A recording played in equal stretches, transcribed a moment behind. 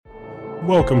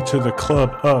Welcome to the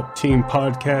Club Up Team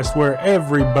podcast where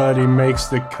everybody makes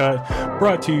the cut.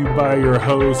 Brought to you by your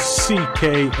hosts CK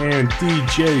and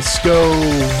DJ Sco.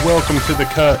 Welcome to the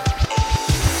cut.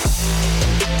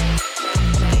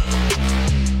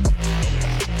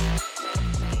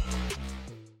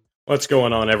 What's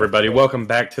going on, everybody? Welcome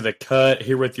back to the cut.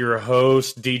 Here with your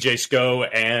host DJ Sco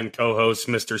and co-host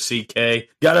Mr. CK.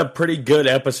 Got a pretty good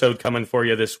episode coming for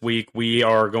you this week. We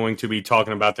are going to be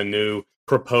talking about the new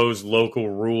proposed local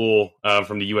rule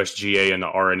from the USGA and the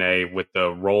RNA with the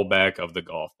rollback of the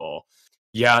golf ball.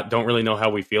 Yeah, don't really know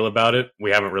how we feel about it.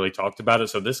 We haven't really talked about it,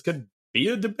 so this could be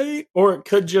a debate, or it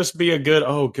could just be a good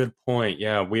point.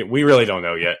 Yeah, we really don't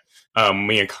know yet.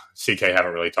 Me and CK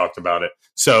haven't really talked about it,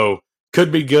 so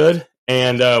could be good,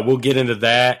 and we'll get into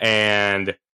that.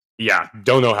 And yeah,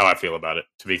 don't know how I feel about it,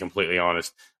 to be completely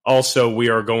honest. Also, we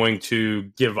are going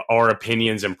to give our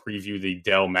opinions and preview the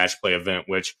Dell Matchplay Event,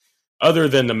 which, other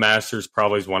than the Masters,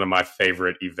 probably is one of my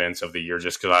favorite events of the year,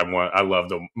 just because I love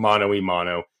the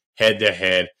mano-a-mano,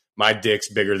 head-to-head. My dick's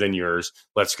bigger than yours.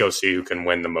 Let's go see who can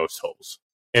win the most holes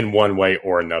in one way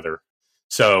or another.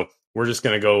 So we're just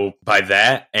going to go by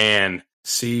that and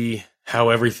see how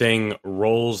everything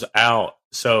rolls out.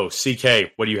 So,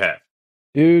 CK, what do you have?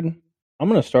 Dude, I'm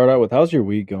going to start out with, how's your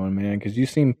week going, man? Because you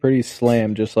seem pretty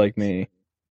slammed just like me.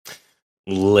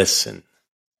 Listen.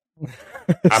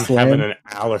 I'm having an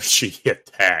allergy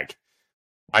attack.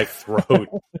 My throat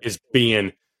is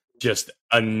being just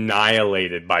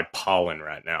annihilated by pollen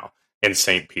right now in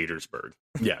St. Petersburg.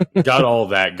 Yeah, got all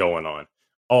that going on.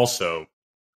 Also,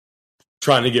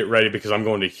 trying to get ready because I'm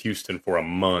going to Houston for a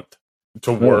month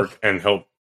to work and help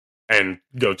and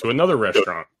go to another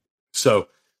restaurant. So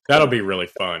that'll be really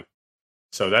fun.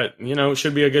 So that,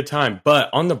 should be a good time. But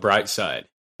on the bright side,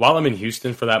 while I'm in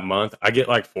Houston for that month, I get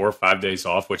like 4 or 5 days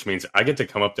off, which means I get to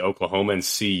come up to Oklahoma and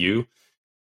see you,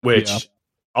 which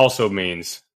also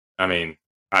means, I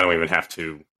don't even have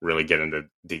to really get into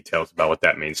details about what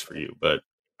that means for you, but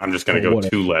I'm just going to go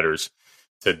 2 letters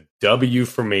to W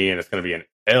for me, and it's going to be an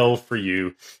L for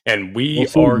you. And we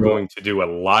are going to do a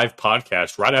live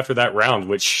podcast right after that round,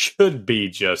 which should be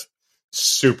just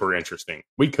super interesting.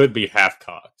 We could be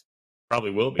half-cocked.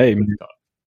 Probably will be half-cocked.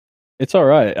 It's all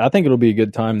right. I think it'll be a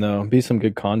good time, though. Be some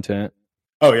good content.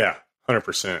 Oh, yeah.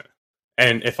 100%.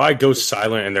 And if I go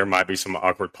silent and there might be some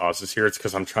awkward pauses here, it's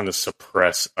because I'm trying to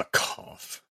suppress a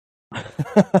cough.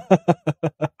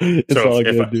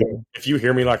 If you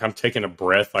hear me like I'm taking a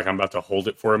breath, like I'm about to hold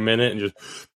it for a minute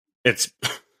and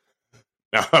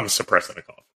now I'm suppressing a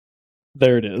cough.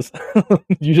 There it is.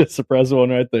 You just suppress one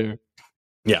right there.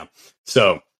 Yeah.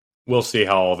 So we'll see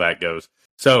how all that goes.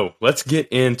 So let's get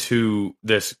into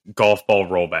this golf ball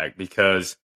rollback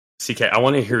because, CK, I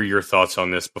want to hear your thoughts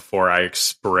on this before I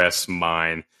express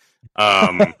mine.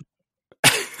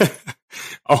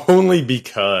 Only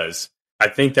because I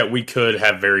think that we could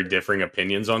have very differing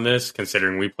opinions on this,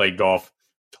 considering we play golf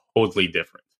totally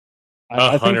different.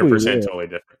 100% totally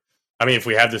different. I mean, if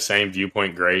we have the same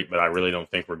viewpoint, great, but I really don't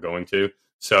think we're going to.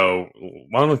 So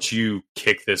why don't you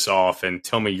kick this off and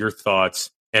tell me your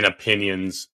thoughts and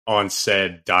opinions on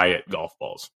said diet golf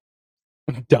balls.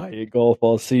 Diet golf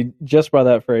balls. See, just by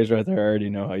that phrase right there, I already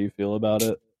know how you feel about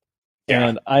it. Yeah,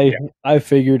 and I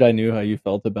figured I knew how you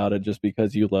felt about it just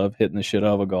because you love hitting the shit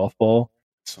out of a golf ball.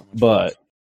 But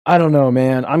I don't know,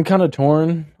 man. I'm kind of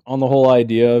torn on the whole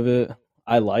idea of it.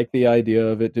 I like the idea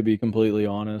of it, to be completely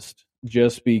honest,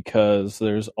 just because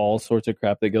there's all sorts of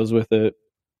crap that goes with it.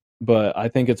 But I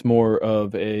think it's more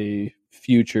of a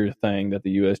future thing that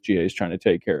the USGA is trying to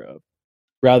take care of,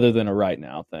 rather than a right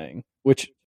now thing,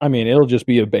 which, it'll just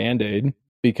be a Band-Aid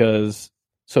because,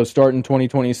 so starting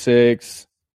 2026,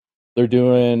 they're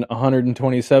doing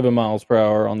 127 miles per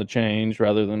hour on the change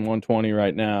rather than 120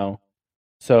 right now.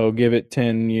 So give it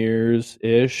 10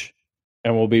 years-ish,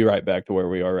 and we'll be right back to where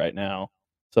we are right now.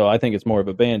 So I think it's more of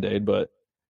a Band-Aid, but,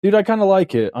 dude, I kind of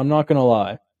like it. I'm not going to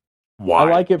lie. Why?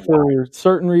 I like it for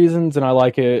certain reasons, and I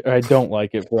don't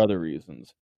like it for other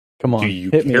reasons. Come on. Do you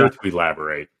care to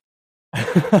elaborate?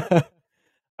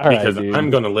 Because I'm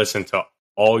going to listen to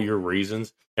all your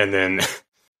reasons, and then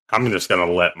I'm just going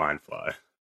to let mine fly.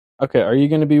 Okay, are you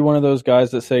going to be one of those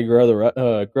guys that say grow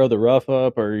the rough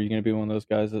up, or are you going to be one of those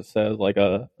guys that says why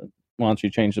don't you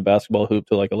change the basketball hoop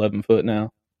to 11 foot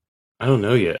now? I don't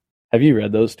know yet. Have you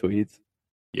read those tweets?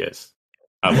 Yes,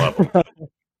 I love them.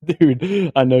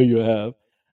 Dude, I know you have.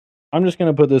 I'm just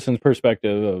going to put this in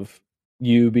perspective of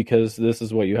you because this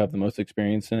is what you have the most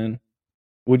experience in.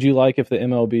 Would you like if the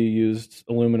MLB used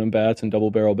aluminum bats and double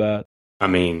barrel bats?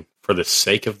 For the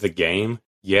sake of the game,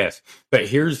 Yes, but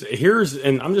here's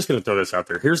and I'm just going to throw this out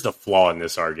there. Here's the flaw in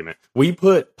this argument. We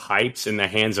put pipes in the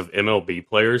hands of MLB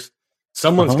players.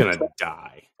 Someone's going to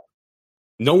die.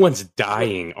 No one's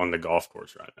dying on the golf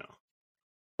course right now.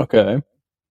 Okay.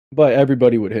 But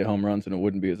everybody would hit home runs and it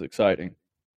wouldn't be as exciting.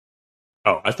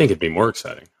 Oh, I think it'd be more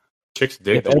exciting. Chicks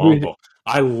dig the long ball.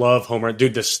 I love home run.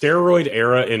 Dude, the steroid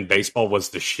era in baseball was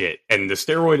the shit. And the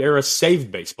steroid era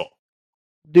saved baseball.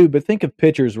 Dude, but think if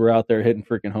pitchers were out there hitting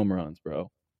freaking home runs,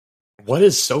 bro. What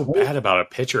is so bad about a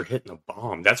pitcher hitting a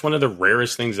bomb? That's one of the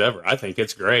rarest things ever. I think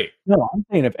it's great. No, I'm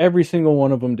saying if every single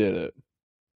one of them did it.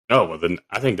 Oh, well, then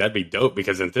I think that'd be dope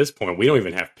because at this point, we don't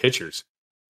even have pitchers.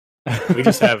 We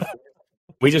just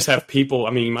have people.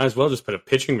 I mean, you might as well just put a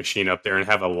pitching machine up there and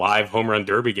have a live home run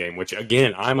derby game, which,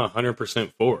 again, I'm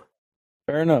 100% for.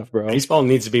 Fair enough, bro. Baseball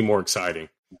needs to be more exciting,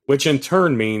 which in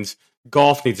turn means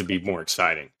golf needs to be more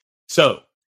exciting. So,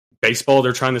 baseball,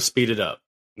 they're trying to speed it up.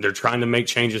 They're trying to make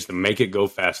changes to make it go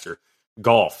faster.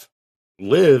 Golf.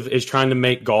 Live is trying to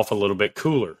make golf a little bit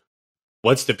cooler.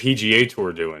 What's the PGA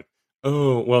Tour doing?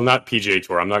 Oh, well, not PGA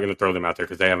Tour. I'm not going to throw them out there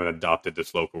because they haven't adopted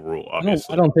this local rule,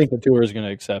 obviously. I don't think the tour is going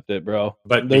to accept it, bro.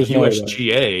 But the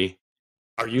USGA,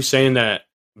 are you saying that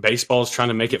baseball is trying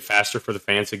to make it faster for the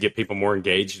fans to get people more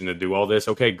engaged and to do all this?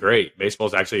 Okay, great. Baseball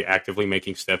is actually actively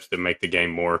making steps to make the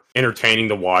game more entertaining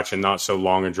to watch and not so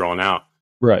long and drawn out.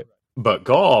 Right. But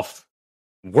golf,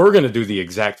 we're going to do the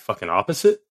exact fucking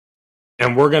opposite.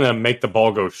 And we're going to make the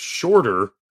ball go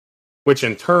shorter, which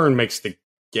in turn makes the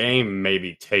game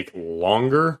maybe take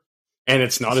longer. And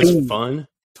it's not as fun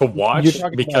to watch. You're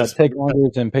talking because about take longer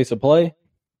than pace of play?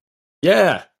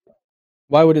 Yeah.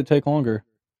 Why would it take longer?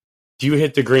 Do you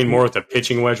hit the green more with a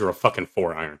pitching wedge or a fucking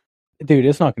 4-iron? Dude,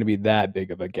 it's not going to be that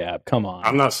big of a gap. Come on.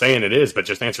 I'm not saying it is, but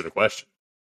just answer the question.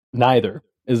 Neither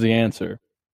is the answer.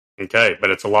 Okay, but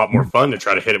it's a lot more fun to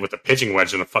try to hit it with a pitching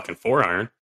wedge than a fucking 4-iron.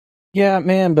 Yeah,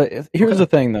 man, but here's the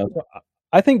thing, though.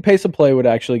 I think pace of play would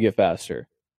actually get faster.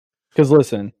 Because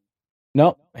listen,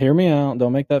 no, hear me out.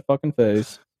 Don't make that fucking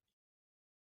face.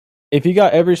 If you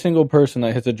got every single person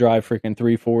that hits a drive freaking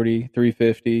 340,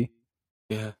 350,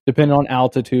 yeah, depending on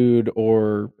altitude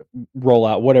or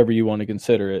rollout, whatever you want to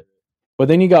consider it, but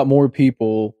then you got more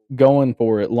people going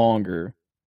for it longer,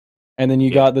 and then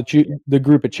you got the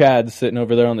group of Chads sitting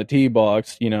over there on the tee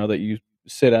box, you know, that you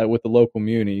sit at with the local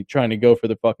muni trying to go for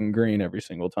the fucking green every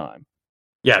single time.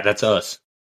 Yeah, that's us.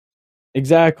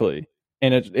 Exactly.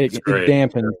 And it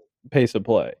dampens pace of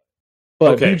play.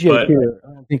 But PGA Tour,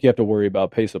 I don't think you have to worry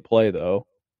about pace of play, though.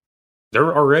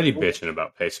 They're already bitching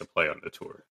about pace of play on the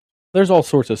tour. There's all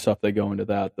sorts of stuff that go into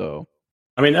that, though.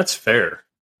 I mean, that's fair.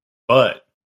 But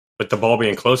with the ball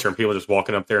being closer and people just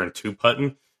walking up there and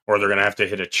two-putting, or they're going to have to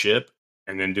hit a chip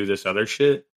and then do this other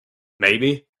shit,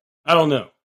 maybe. I don't know.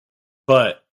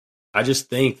 But I just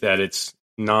think that it's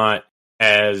not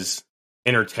as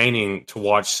entertaining to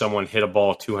watch someone hit a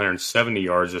ball 270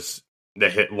 yards as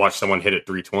watch someone hit it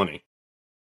 320.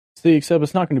 See, except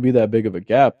it's not going to be that big of a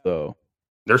gap, though.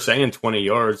 They're saying 20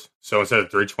 yards, so instead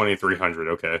of 320, 300,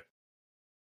 okay.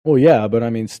 Well, yeah, but I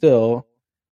mean, still.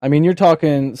 I mean, you're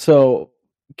talking, so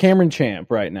Cameron Champ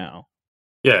right now.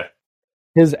 Yeah.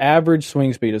 His average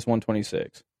swing speed is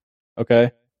 126,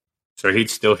 okay? So he'd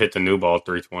still hit the new ball at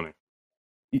 320.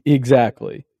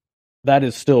 Exactly. That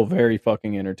is still very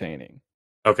fucking entertaining.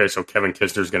 Okay, so Kevin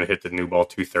Kisner's going to hit the new ball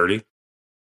 230.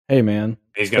 Hey, man.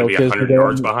 He's going to be 100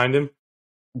 yards behind him.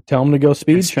 Tell him to go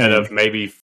speed instead of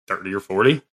maybe 30 or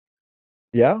 40.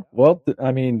 Yeah, well,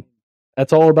 I mean,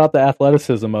 that's all about the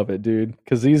athleticism of it, dude.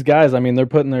 Because these guys, I mean, they're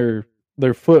putting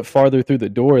their foot farther through the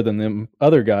door than them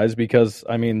other guys because,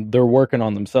 I mean, they're working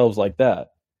on themselves like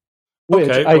that. Which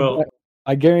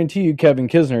I guarantee you Kevin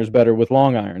Kisner is better with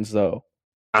long irons, though.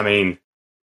 I mean,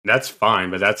 that's fine,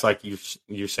 but that's like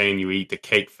you're saying you eat the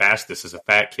cake fastest as a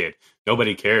fat kid.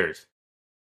 Nobody cares.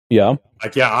 Yeah.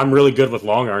 Like, yeah, I'm really good with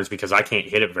long irons because I can't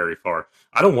hit it very far.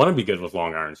 I don't want to be good with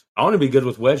long irons. I want to be good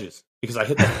with wedges because I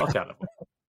hit the fuck out of them.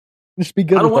 Just be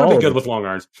good. I don't want to be good with long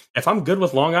irons. If I'm good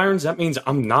with long irons, that means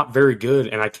I'm not very good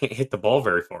and I can't hit the ball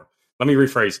very far. Let me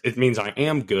rephrase. It means I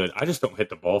am good. I just don't hit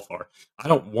the ball far. I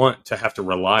don't want to have to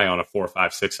rely on a 4,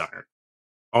 5, 6 iron.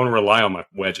 I want to rely on my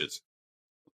wedges.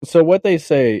 So what they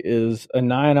say is a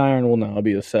 9 iron will now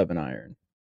be a 7 iron.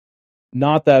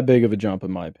 Not that big of a jump,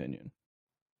 in my opinion.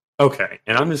 Okay,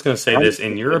 and I'm just going to say this.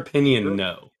 In your opinion,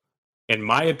 no. In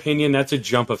my opinion, that's a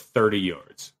jump of 30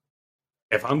 yards.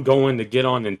 If I'm going to get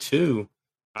on in 2,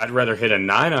 I'd rather hit a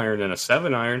 9 iron than a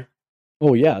 7 iron.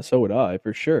 Oh, yeah, so would I,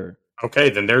 for sure.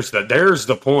 Okay, then there's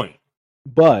the point.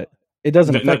 But it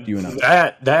doesn't affect you enough.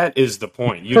 That is the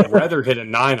point. You'd rather hit a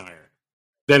 9 iron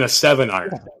than a 7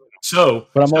 iron. So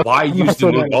But why I'm use the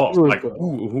also new not a balls? tour Like, pro.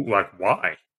 like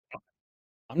why?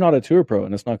 I'm not a tour pro,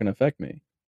 and it's not going to affect me.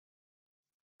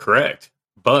 Correct.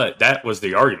 But that was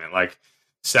the argument. Like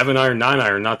 7-iron,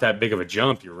 9-iron, not that big of a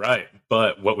jump. You're right.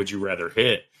 But what would you rather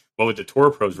hit? What would the tour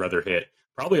pros rather hit?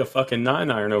 Probably a fucking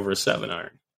 9-iron over a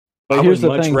 7-iron. But I would here's the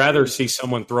much thing. rather see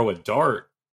someone throw a dart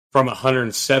from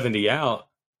 170 out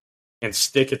and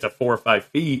stick it to 4 or 5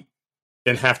 feet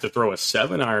than have to throw a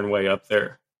 7-iron way up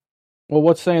there. Well,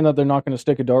 what's saying that they're not going to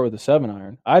stick a dart with a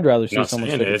 7-iron? I'd rather I'm see not someone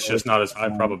saying stick it. a It's dart just not as high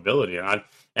with a 7-iron. probability.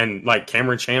 And like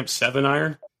Cameron Champ's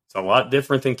 7-iron, it's a lot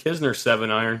different than Kisner's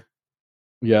 7-iron.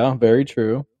 Yeah, very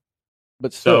true.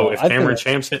 But So still, if I think. Cameron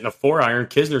Champ's hitting a 4-iron,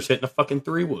 Kisner's hitting a fucking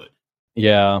 3-wood.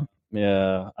 Yeah, I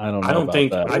don't I know don't about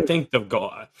think. that.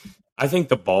 I think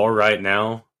the ball right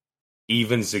now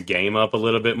evens the game up a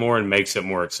little bit more and makes it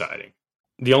more exciting.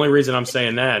 The only reason I'm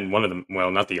saying that, and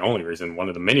not the only reason, one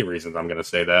of the many reasons I'm going to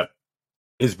say that,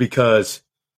 is because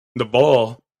the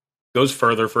ball goes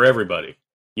further for everybody.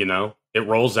 You know, it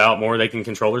rolls out more. They can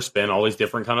control their spin, all these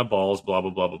different kind of balls, blah,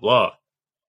 blah, blah, blah, blah.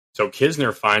 So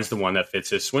Kisner finds the one that fits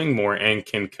his swing more and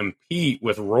can compete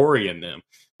with Rory in them.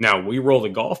 Now, we roll the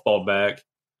golf ball back.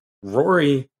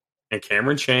 Rory and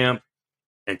Cameron Champ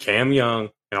and Cam Young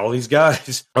and all these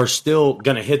guys are still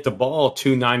going to hit the ball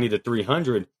 290 to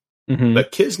 300. Mm-hmm.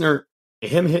 But Kisner,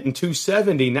 him hitting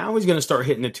 270, now he's going to start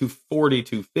hitting at 240,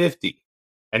 250.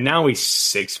 And now he's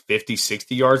 650,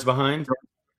 60 yards behind.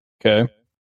 Okay.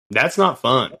 That's not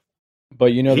fun.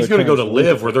 But He's going to go to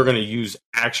live where they're going to use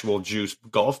actual juice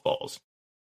golf balls.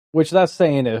 Which that's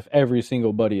saying if every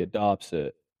single buddy adopts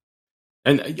it.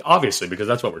 And obviously, because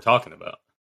that's what we're talking about.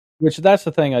 Which that's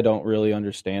the thing I don't really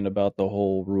understand about the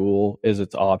whole rule is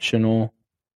it's optional.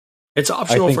 It's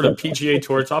optional for the PGA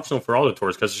Tour. It's optional for all the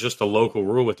tours because it's just a local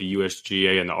rule with the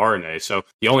USGA and the RNA. So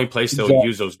the only place they'll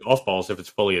use those golf balls if it's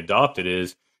fully adopted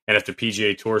is, and if the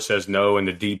PGA Tour says no and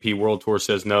the DP World Tour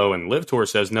says no and Live Tour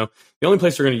says no, the only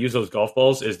place they're going to use those golf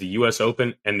balls is the US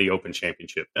Open and the Open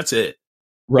Championship. That's it.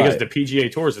 Right. Because the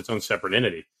PGA Tour is its own separate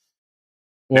entity.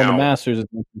 Well, now, the Masters is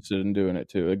interested in doing it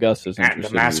too. Augusta's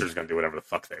interested. The Masters is going to do whatever the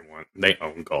fuck they want. They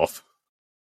own golf.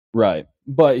 Right.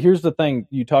 But here's the thing.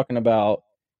 You talking about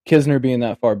Kisner being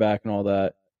that far back and all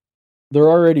that. They're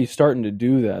already starting to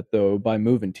do that, though, by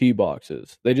moving tee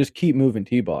boxes. They just keep moving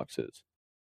tee boxes.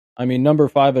 I mean, number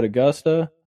 5 at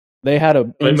Augusta, they had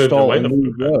to install a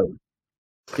new road.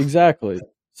 Exactly.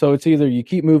 So it's either you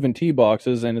keep moving tee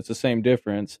boxes and it's the same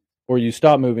difference, or you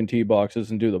stop moving tee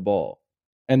boxes and do the ball.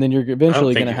 And then you're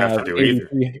eventually going to have do either.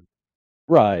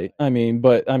 Right. I mean,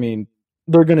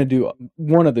 they're going to do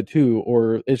one of the two,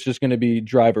 or it's just going to be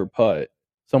driver putt.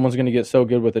 Someone's going to get so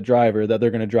good with a driver that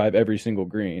they're going to drive every single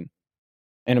green.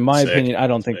 And in my opinion, I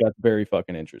don't think that's very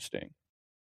fucking interesting.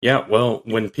 Yeah, well,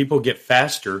 when people get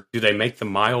faster, do they make the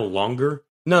mile longer?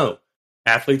 No.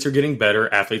 Athletes are getting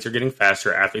better, athletes are getting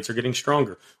faster, athletes are getting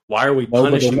stronger. Why are we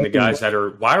punishing the guys that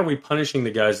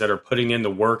are putting in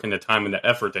the work and the time and the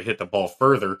effort to hit the ball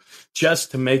further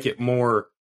just to make it more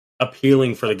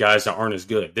appealing for the guys that aren't as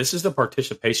good? This is the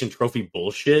participation trophy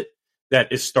bullshit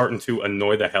that is starting to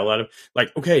annoy the hell out of.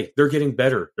 Like, okay, they're getting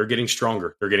better, they're getting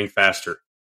stronger, they're getting faster.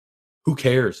 Who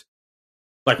cares?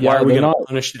 Like, why are we going to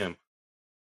punish them?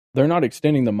 They're not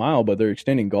extending the mile, but they're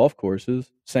extending golf courses.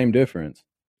 Same difference.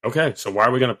 Okay, so why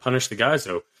are we going to punish the guys,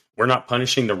 though? We're not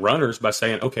punishing the runners by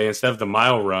saying, okay, instead of the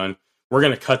mile run, we're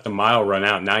going to cut the mile run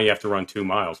out. Now you have to run 2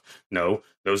 miles. No,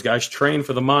 those guys train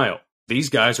for the mile. These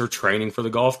guys are training for the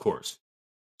golf course.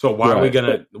 So why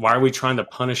are we trying to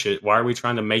punish it? Why are we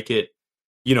trying to make it,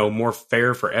 more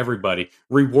fair for everybody?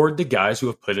 Reward the guys who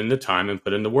have put in the time and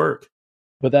put in the work.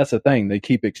 But that's the thing. They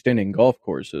keep extending golf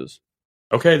courses.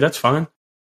 Okay, that's fine.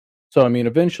 So, I mean,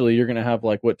 eventually you're going to have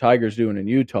like what Tiger's doing in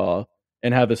Utah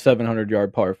and have a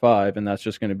 700-yard par 5, and that's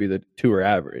just going to be the tour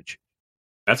average.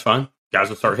 That's fine. Guys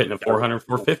will start hitting at 400,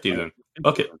 450 then.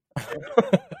 Fuck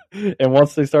it. And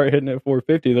once they start hitting at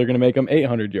 450, they're going to make them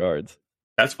 800 yards.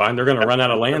 That's fine. They're going to run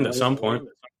out of land at some point.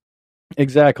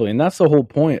 Exactly. And that's the whole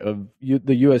point of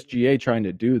the USGA trying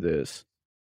to do this.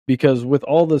 Because with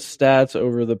all the stats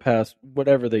over the past,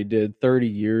 whatever they did, 30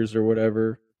 years or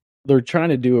whatever, they're trying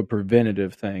to do a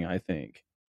preventative thing, I think.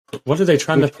 What are they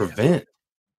trying to prevent?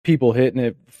 People hitting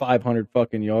it 500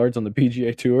 fucking yards on the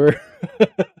PGA Tour,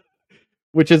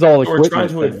 which is all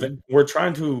equipment. We're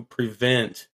trying to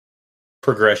prevent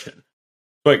progression.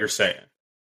 What you're saying?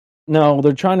 No,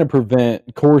 they're trying to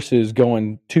prevent courses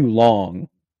going too long.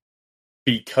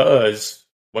 Because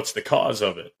what's the cause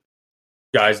of it?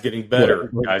 Guys getting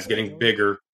better, guys getting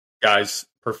bigger, guys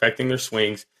perfecting their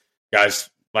swings, guys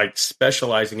like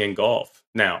specializing in golf.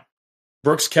 Now,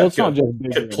 Brooks Well, it's not Koepka just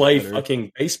bigger could and play better.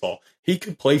 fucking baseball. He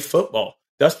could play football.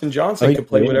 Dustin Johnson could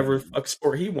play whatever fuck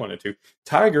sport he wanted to.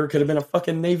 Tiger could have been a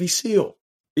fucking Navy SEAL.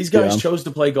 These guys chose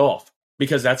to play golf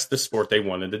because that's the sport they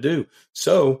wanted to do.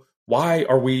 So why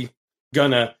are we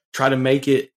gonna try to make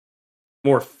it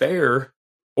more fair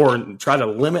or try to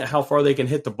limit how far they can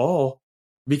hit the ball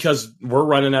because we're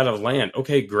running out of land?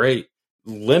 Okay, great.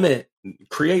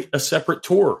 Create a separate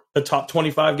tour, the top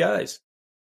 25 guys.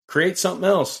 Create something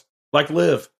else like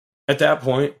Live. At that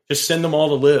point, just send them all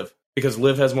to Live because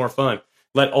Live has more fun.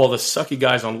 Let all the sucky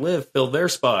guys on Live fill their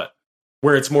spot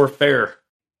where it's more fair.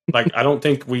 Like I don't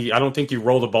think you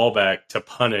roll the ball back to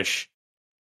punish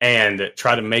and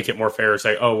try to make it more fair.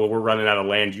 Say, oh well, we're running out of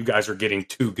land. You guys are getting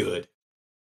too good.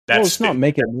 It's not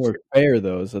making it more fair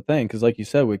though. Is the thing because, like you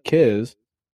said, with Kiz,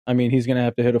 I mean, he's going to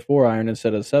have to hit a 4-iron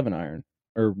instead of a 7-iron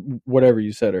or whatever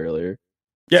you said earlier.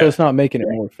 Yeah. So it's not making it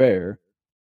more fair.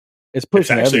 It's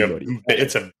pushing everybody.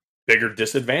 It's a bigger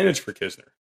disadvantage for Kisner.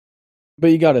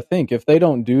 But you got to think, if they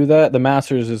don't do that, the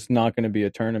Masters is not going to be a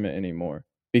tournament anymore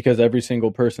because every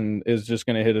single person is just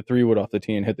going to hit a 3-wood off the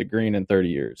tee and hit the green in 30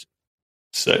 years.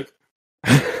 Sick.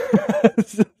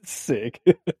 Sick.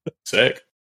 Sick.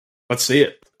 Let's see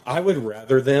it. I would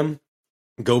rather them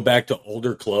go back to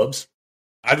older clubs.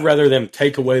 I'd rather them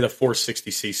take away the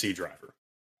 460cc driver.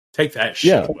 Take that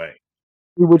shit away.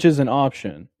 Which is an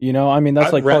option. You know, I mean,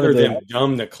 that's I'd rather them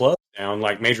dumb the club down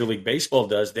like Major League Baseball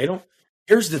does. They don't.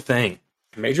 Here's the thing.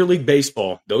 Major League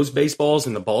Baseball, those baseballs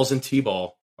and the balls in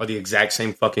T-ball are the exact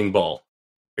same fucking ball.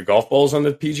 The golf balls on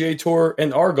the PGA Tour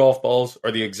and our golf balls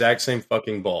are the exact same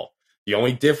fucking ball. The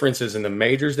only difference is in the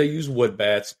majors they use wood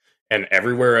bats and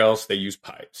everywhere else they use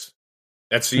pipes.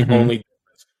 That's the only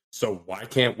difference. So why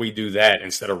can't we do that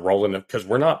instead of rolling them? Because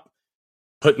we're not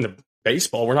putting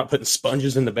we're not putting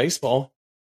sponges in the baseball.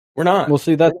 We're not. Well,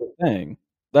 see, that's the thing.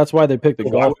 That's why they picked the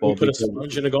golf ball. Why would we put a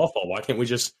sponge in a golf ball? Why can't we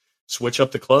just switch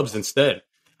up the clubs instead?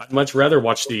 I'd much rather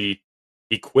watch the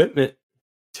equipment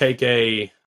take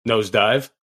a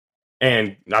nosedive,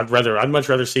 and I'd much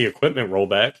rather see equipment roll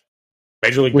back.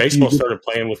 Major League Baseball started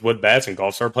playing with wood bats, and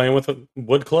golf started playing with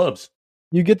wood clubs.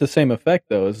 You get the same effect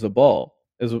though as the ball,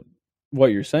 is what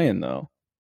you're saying though.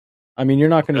 I mean, you're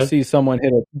not going to see someone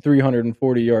hit a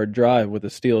 340-yard drive with a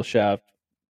steel shaft,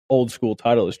 old school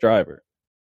Titleist driver.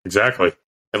 Exactly.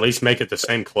 At least make it the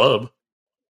same club.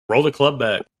 Roll the club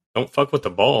back. Don't fuck with the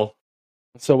ball.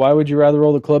 So why would you rather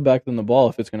roll the club back than the ball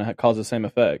if it's going to cause the same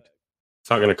effect? It's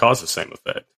not going to cause the same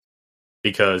effect.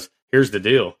 Because here's the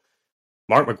deal.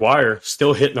 Mark McGwire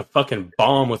still hitting a fucking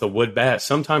bomb with a wood bat,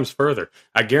 sometimes further.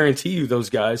 I guarantee you those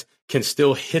guys can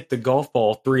still hit the golf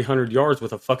ball 300 yards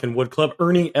with a fucking wood club.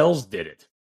 Ernie Els did it.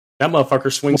 That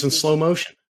motherfucker swings in slow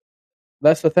motion.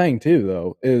 That's the thing, too,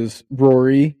 though, is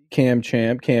Rory, Cam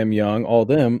Champ, Cam Young, all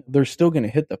them, they're still going to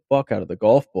hit the fuck out of the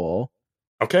golf ball.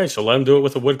 Okay, so let them do it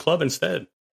with a wood club instead.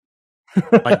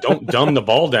 Like, don't dumb the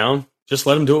ball down. Just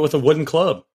let them do it with a wooden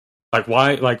club.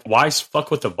 Why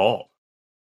fuck with the ball?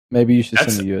 Maybe you should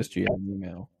send the USGA an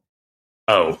email.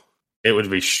 Oh, it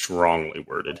would be strongly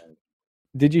worded.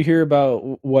 Did you hear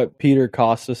about what Peter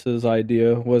Costas'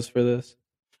 idea was for this?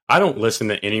 I don't listen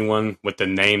to anyone with the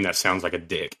name that sounds like a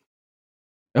dick.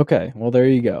 Okay, well, there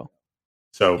you go.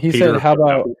 So he said, how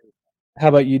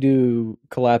about you do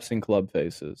collapsing club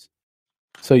faces?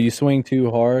 So you swing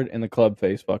too hard and the club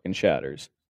face fucking shatters.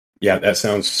 Yeah, that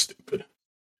sounds stupid.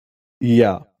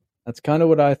 Yeah, that's kind of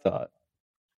what I thought.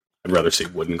 I'd rather see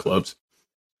wooden clubs.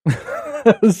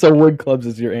 So wood clubs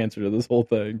is your answer to this whole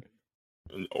thing.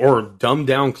 Or dumbed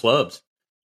down clubs.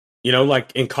 You know,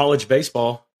 like in college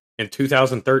baseball in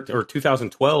 2013 or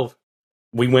 2012,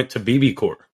 we went to BB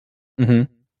Core.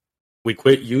 Mm-hmm. We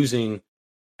quit using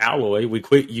alloy. We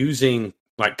quit using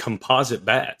like composite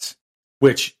bats,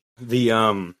 which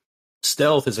the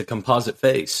Stealth is a composite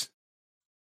face.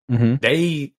 Mm-hmm.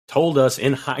 They told us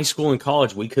in high school and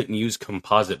college we couldn't use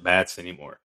composite bats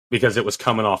anymore because it was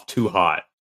coming off too hot.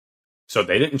 So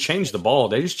they didn't change the ball.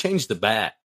 They just changed the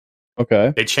bat.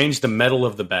 Okay. They changed the metal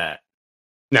of the bat.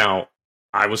 Now,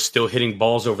 I was still hitting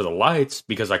balls over the lights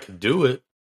because I could do it,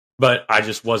 but I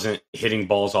just wasn't hitting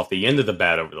balls off the end of the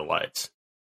bat over the lights.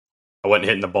 I wasn't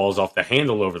hitting the balls off the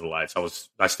handle over the lights.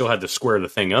 I still had to square the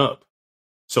thing up.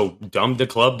 So dumb the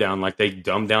club down like they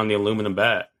dumbed down the aluminum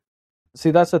bat.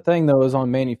 See, that's the thing, though, is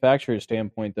on manufacturer's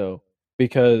standpoint, though.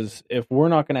 Because if we're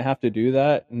not going to have to do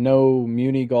that, no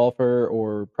muni golfer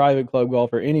or private club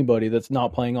golfer, anybody that's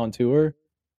not playing on tour,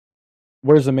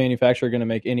 where's the manufacturer going to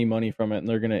make any money from it? And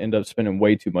they're going to end up spending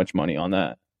way too much money on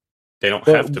that. They don't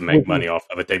have to make money off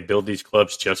of it. They build these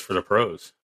clubs just for the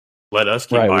pros. Let us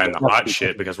keep buying the hot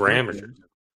shit because we're amateurs.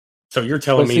 So you're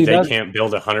telling me they can't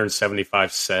build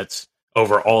 175 sets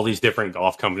over all these different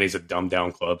golf companies that dumb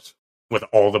down clubs with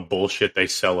all the bullshit they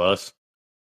sell us.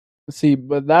 See,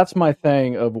 but that's my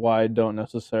thing of why I don't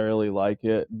necessarily like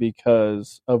it,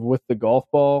 because of with the golf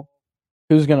ball,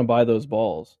 who's going to buy those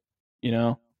balls? You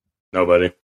know?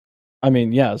 Nobody. I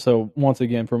mean, yeah, so once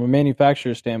again, from a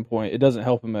manufacturer standpoint, it doesn't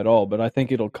help them at all, but I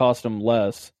think it'll cost them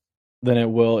less than it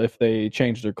will if they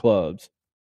change their clubs,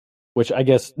 which I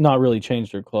guess not really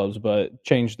change their clubs, but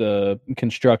change the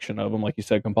construction of them, like you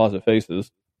said, composite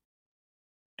faces.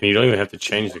 And you don't even have to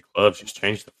change the clubs, just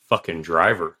change the fucking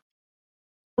driver.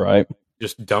 Right.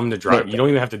 Just dumb the driver. You don't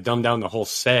even have to dumb down the whole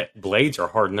set. Blades are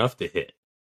hard enough to hit.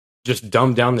 Just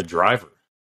dumb down the driver.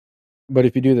 But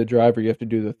if you do the driver, you have to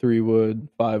do the 3-wood,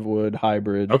 5-wood,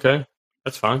 hybrid. Okay,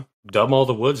 that's fine. Dub all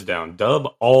the woods down. Dub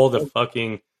all the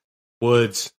fucking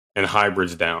woods and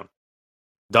hybrids down.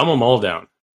 Dumb them all down.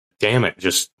 Damn it.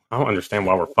 Just, I don't understand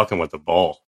why we're fucking with the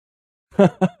ball.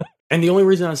 And the only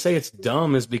reason I say it's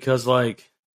dumb is because, like,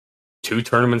 2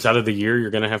 tournaments out of the year, you're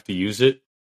going to have to use it.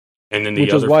 And then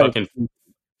the other fucking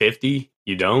 50,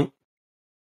 you don't.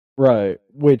 Right.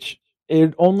 Which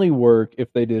it'd only work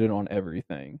if they did it on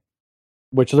everything.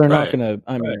 Which they're not going to,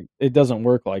 I mean, it doesn't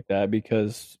work like that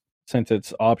because since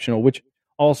it's optional, which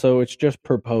also it's just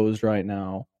proposed right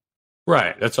now.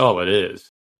 Right. That's all it is.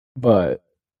 But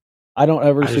I don't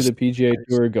ever see the PGA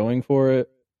Tour going for it.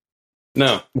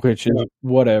 No. Which is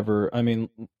whatever. I mean,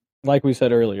 like we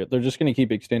said earlier, they're just going to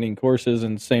keep extending courses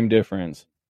and same difference.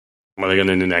 Well, they're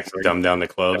going to next dumb down the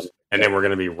clubs. And then we're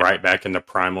going to be right back in the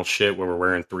primal shit where we're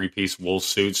wearing 3-piece wool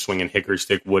suits, swinging hickory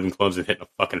stick wooden clubs, and hitting a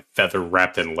fucking feather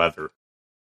wrapped in leather.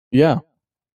 Yeah.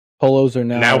 Polos are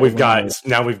now we've got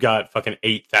fucking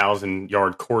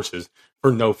 8,000-yard courses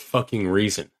for no fucking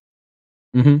reason.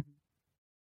 Mm-hmm.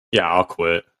 Yeah, I'll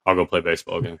quit. I'll go play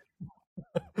baseball again.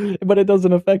 But it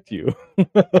doesn't affect you.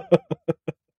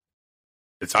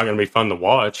 It's not going to be fun to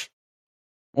watch.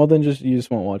 Well, then you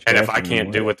just won't watch. And if I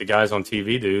can't do what the guys on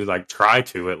TV do, like try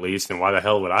to at least, then why the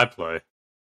hell would I play?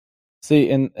 See,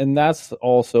 and that's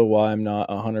also why I'm not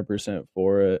 100%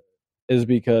 for it, is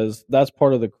because that's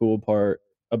part of the cool part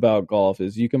about golf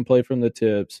is you can play from the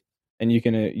tips and you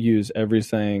can use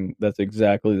everything that's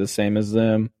exactly the same as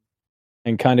them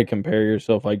and kind of compare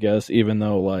yourself, I guess, even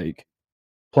though like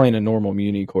playing a normal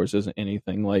muni course isn't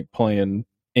anything like playing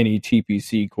any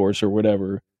TPC course or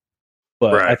whatever.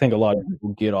 But right. I think a lot of people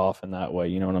get off in that way.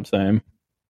 You know what I'm saying?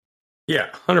 Yeah,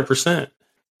 100%.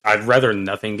 I'd rather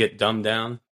nothing get dumbed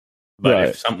down. But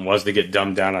if something was to get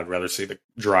dumbed down, I'd rather see the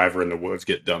driver in the woods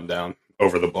get dumbed down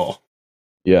over the ball.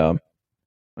 Yeah.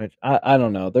 Which I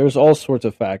don't know. There's all sorts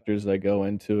of factors that go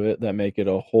into it that make it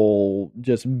a whole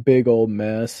just big old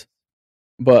mess.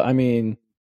 But, I mean,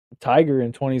 Tiger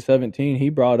in 2017, he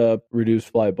brought up reduced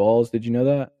fly balls. Did you know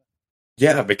that?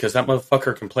 Yeah, because that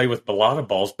motherfucker can play with balata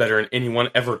balls better than anyone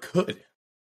ever could.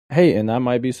 Hey, and that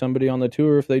might be somebody on the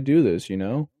tour if they do this, you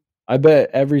know? I bet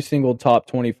every single top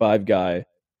 25 guy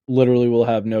literally will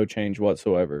have no change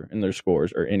whatsoever in their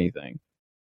scores or anything.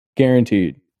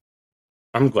 Guaranteed.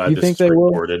 I'm glad this is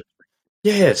recorded.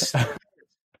 Yes.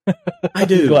 I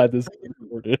do. I'm glad this is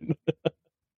recorded.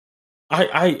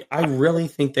 I really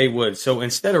think they would. So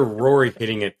instead of Rory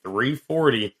hitting at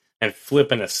 340 and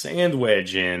flipping a sand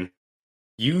wedge in,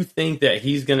 you think that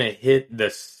he's going to hit the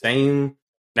same?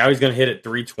 Now he's going to hit at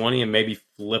 320 and maybe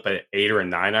flip an 8 or a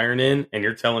 9 iron in, and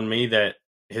you're telling me that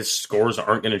his scores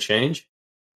aren't going to change?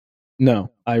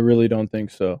 No, I really don't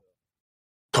think so.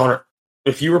 Connor,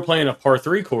 if you were playing a par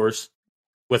 3 course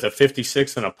with a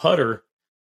 56 and a putter,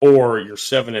 or your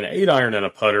 7 and 8 iron and a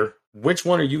putter, which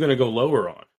one are you going to go lower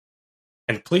on?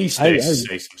 And please say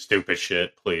some stupid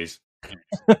shit, please.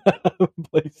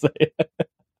 Please say it.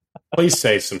 Please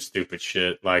say some stupid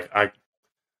shit.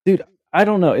 Dude, I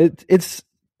don't know. It's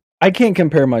I can't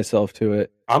compare myself to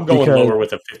it. I'm going lower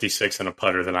with a 56 and a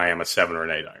putter than I am a 7 or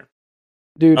an 8 iron.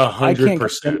 Dude, 100%. I can't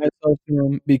compare myself to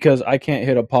him because I can't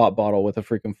hit a pop bottle with a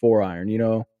freaking 4 iron, you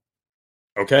know?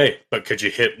 Okay, but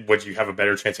would you have a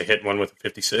better chance of hitting one with a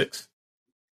 56?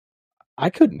 I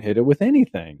couldn't hit it with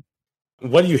anything.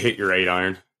 What do you hit your 8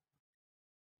 iron?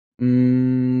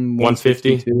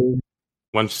 150?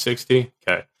 160?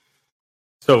 Okay.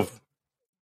 So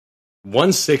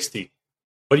 160.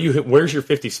 What do you hit? Where's your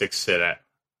 56 sit at?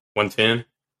 110?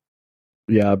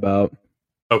 Yeah, about.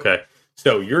 Okay.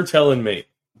 So you're telling me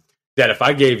that if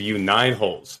I gave you 9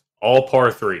 holes, all par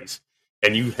 3s,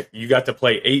 and you got to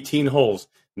play 18 holes,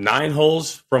 9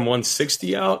 holes from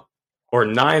 160 out, or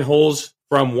 9 holes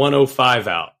from 105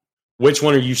 out, which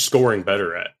one are you scoring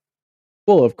better at?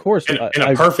 Well, of course. In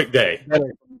a perfect day.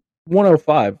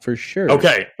 105 for sure.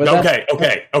 Okay.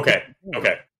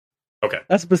 Okay.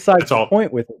 That's besides That's the all.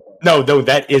 point with it. No,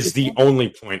 that is the only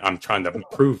point I'm trying to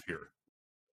prove here.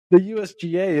 The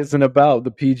USGA isn't about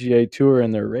the PGA Tour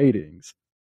and their ratings.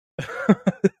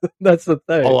 That's the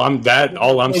thing. All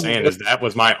I'm saying is that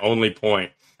was my only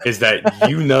point, is that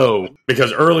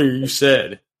because earlier you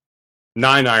said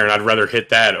 9-iron, I'd rather hit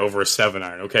that over a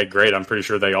 7-iron. Okay, great. I'm pretty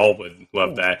sure they all would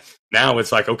love that. Now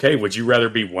it's like, okay, would you rather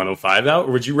be 105 out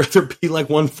or would you rather be like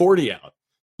 140 out?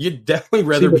 You'd definitely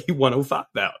rather be 105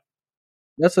 out.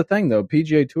 That's the thing, though.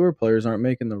 PGA Tour players aren't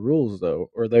making the rules, though,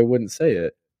 or they wouldn't say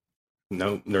it.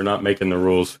 No, they're not making the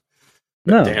rules.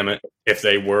 But damn it, if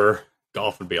they were,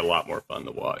 golf would be a lot more fun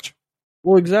to watch.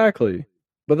 Well, exactly.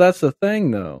 But that's the thing,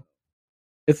 though.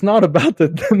 It's not about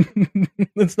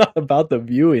it's not about the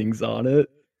viewings on it.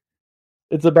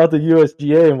 It's about the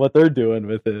USGA and what they're doing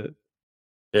with it.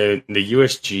 The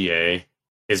USGA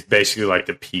is basically like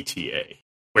the PTA,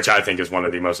 which I think is one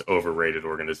of the most overrated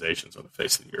organizations on the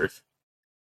face of the earth.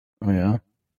 Oh, yeah?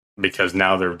 Because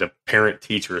now the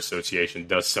Parent-Teacher Association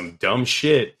does some dumb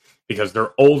shit because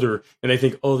they're older and they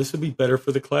think, oh, this would be better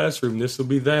for the classroom. This will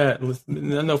be that.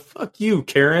 No, fuck you,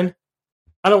 Karen.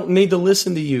 I don't need to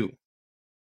listen to you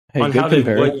on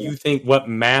what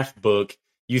math book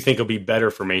you think will be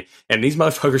better for me. And these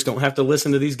motherfuckers don't have to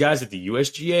listen to these guys at the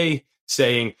USGA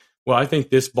saying, well, I think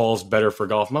this ball's better for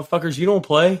golf. Motherfuckers, you don't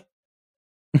play.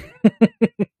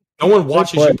 No one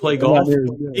watches you play golf.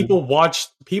 People watch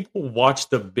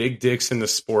the big dicks in the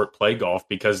sport play golf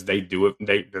because they do it.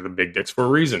 They're the big dicks for a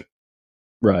reason.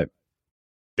 Right.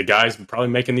 The guys probably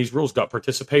making these rules got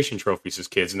participation trophies as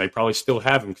kids, and they probably still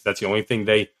have them because that's the only thing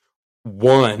they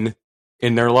won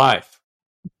in their life.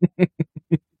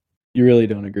 You really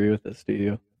don't agree with this, do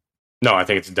you? No, I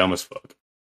think it's dumb as fuck.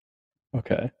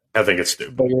 Okay. I think it's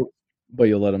stupid. But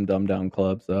you'll let them dumb down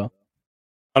clubs, though?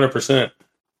 100%.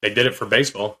 They did it for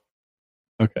baseball.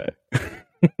 Okay.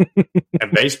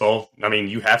 And baseball, I mean,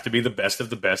 you have to be the best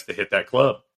of the best to hit that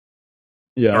club.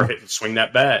 Yeah. Or swing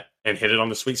that bat and hit it on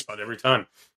the sweet spot every time.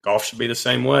 Golf should be the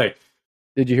same way.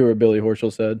 Did you hear what Billy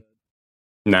Horschel said?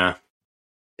 Nah.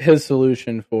 His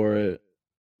solution for it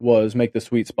was make the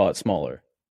sweet spot smaller.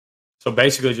 So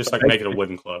basically just like make it a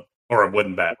wooden club or a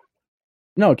wooden bat.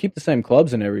 No, keep the same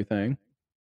clubs and everything.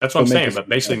 That's what I'm saying, but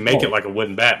basically make it like a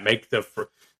wooden bat.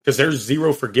 Because there's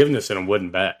zero forgiveness in a wooden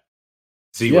bat.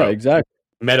 Zero. Yeah, exactly.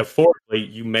 Metaphorically,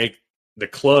 you make the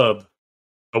club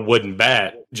a wooden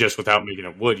bat just without making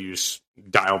it wood. You just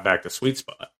dial back the sweet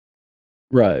spot.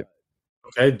 Right.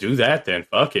 Okay, do that then.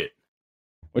 Fuck it.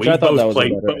 Which I thought that was a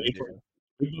better idea.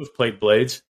 We both played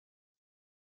blades.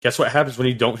 Guess what happens when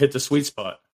you don't hit the sweet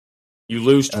spot? You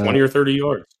lose 20 or 30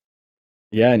 yards.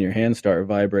 Yeah, and your hands start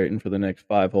vibrating for the next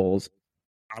 5 holes.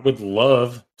 I would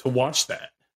love to watch that.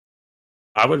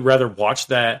 I would rather watch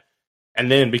that. And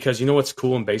then, because you know what's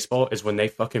cool in baseball is when they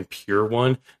fucking pure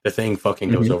one, the thing fucking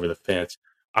goes over the fence.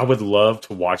 I would love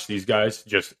to watch these guys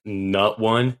just nut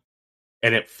one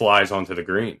and it flies onto the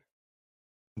green.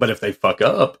 But if they fuck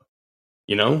up,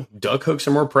 duck hooks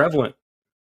are more prevalent.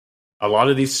 A lot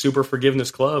of these super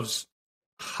forgiveness clubs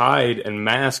hide and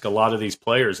mask a lot of these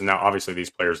players. And now, obviously, these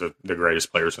players are the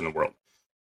greatest players in the world.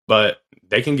 But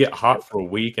they can get hot for a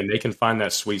week and they can find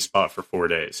that sweet spot for 4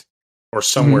 days or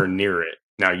somewhere near it.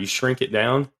 Now, you shrink it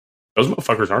down, those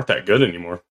motherfuckers aren't that good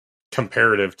anymore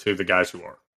comparative to the guys who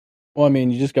are. Well, I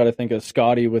mean, you just got to think of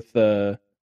Scotty with the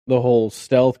whole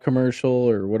stealth commercial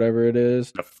or whatever it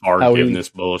is. The forgiveness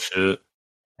bullshit.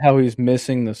 How he's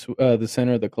missing the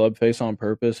center of the club face on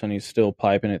purpose and he's still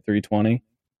piping at 320.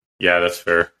 Yeah, that's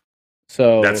fair.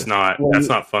 So that's not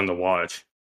fun to watch.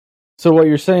 So what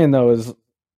you're saying, though, is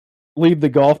leave the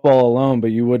golf ball alone,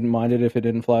 but you wouldn't mind it if it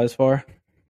didn't fly as far?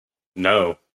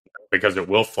 No. Because it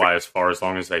will fly as far as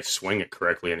long as they swing it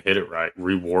correctly and hit it right.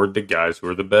 Reward the guys who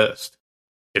are the best.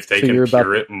 If they can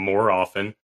pure it more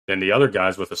often than the other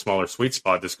guys with a smaller sweet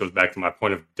spot, this goes back to my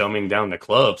point of dumbing down the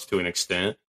clubs to an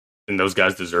extent, then those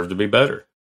guys deserve to be better.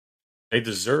 They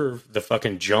deserve the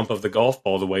fucking jump of the golf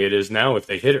ball the way it is now if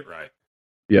they hit it right.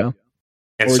 Yeah.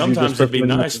 And sometimes it'd be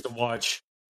nice to watch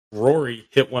Rory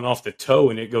hit one off the toe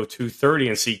and it go 230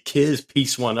 and see Kiz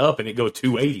piece one up and it go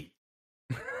 280.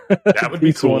 That would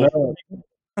be cool.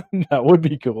 That would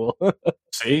be cool.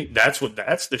 See, that's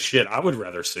the shit I would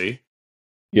rather see.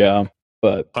 Yeah,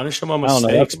 but punish them on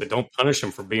mistakes, but don't punish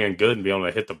them for being good and being able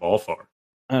to hit the ball far.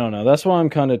 I don't know. That's why I'm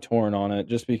kind of torn on it,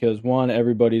 just because one,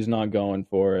 everybody's not going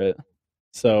for it.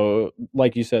 So,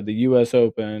 like you said, the U.S.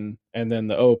 Open and then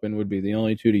the Open would be the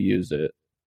only two to use it.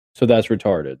 So that's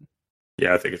retarded.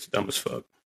 Yeah, I think it's dumb as fuck.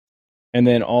 And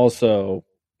then also,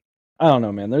 I don't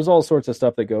know, man. There's all sorts of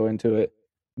stuff that go into it.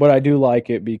 But I do like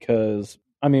it because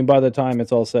I mean, by the time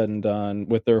it's all said and done,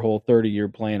 with their whole 30-year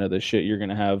plan of this shit, you're going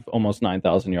to have almost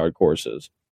 9,000-yard courses.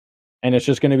 And it's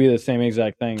just going to be the same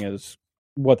exact thing as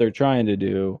what they're trying to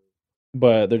do,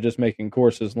 but they're just making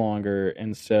courses longer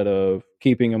instead of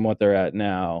keeping them what they're at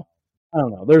now. I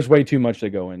don't know. There's way too much to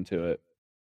go into it.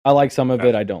 I like some of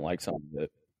it. I don't like some of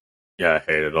it. Yeah, I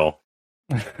hate it all.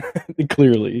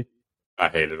 Clearly. I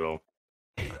hate it all.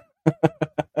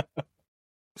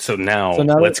 So now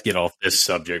let's get off this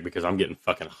subject because I'm getting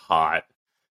fucking hot.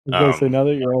 So now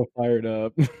that you're all fired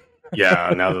up.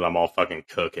 Yeah, now that I'm all fucking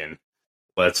cooking,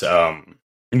 let's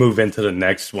move into the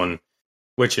next one,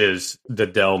 which is the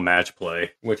Dell Matchplay,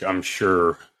 which I'm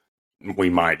sure we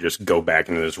might just go back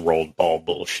into this rolled ball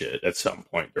bullshit at some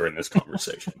point during this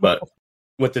conversation. But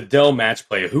with the Dell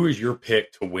Matchplay, who is your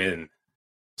pick to win?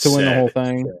 To win the whole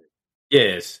thing?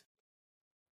 Yes.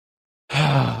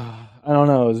 I don't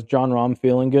know. Is John Rahm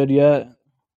feeling good yet?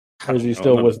 Or is he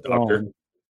still withdrawn?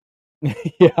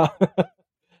 Yeah.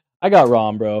 I got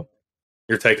Rahm, bro.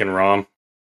 You're taking Rahm?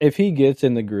 If he gets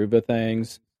in the groove of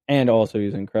things, and also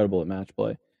he's incredible at match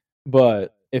play,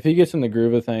 but if he gets in the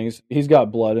groove of things, he's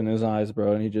got blood in his eyes,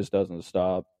 bro, and he just doesn't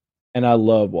stop. And I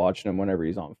love watching him whenever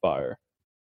he's on fire.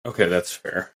 Okay, that's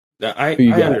fair. I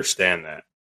understand that.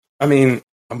 I mean,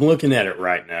 I'm looking at it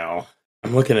right now.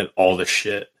 I'm looking at all the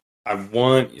shit.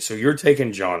 So you're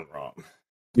taking John Rahm.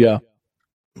 Yeah.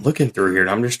 I'm looking through here, and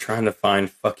I'm just trying to find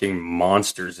fucking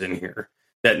monsters in here.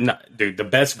 Dude, the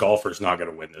best golfer's not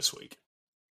going to win this week.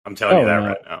 I'm telling you that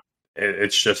right now.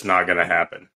 It's just not going to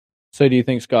happen. So do you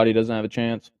think Scotty doesn't have a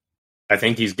chance? I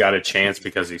think he's got a chance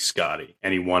because he's Scotty,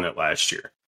 and he won it last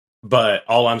year. But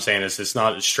all I'm saying is it's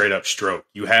not a straight-up stroke.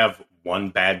 You have one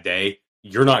bad day,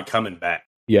 you're not coming back.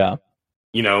 Yeah.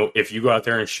 You know, if you go out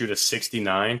there and shoot a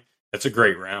 69, that's a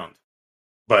great round.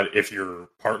 But if your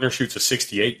partner shoots a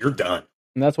 68, you're done.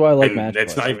 And that's why I like match play.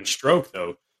 It's not even stroke,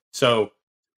 though. So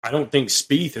I don't think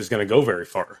Spieth is going to go very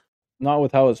far. Not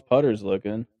with how his putter's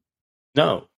looking.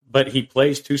 No, but he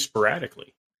plays too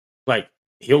sporadically. Like,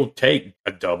 he'll take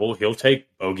a double, he'll take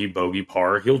bogey,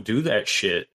 par, he'll do that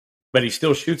shit. But he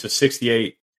still shoots a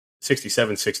 68,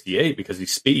 67, 68 because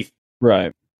he's Spieth.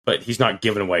 Right. But he's not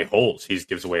giving away holes. He just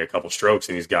gives away a couple strokes,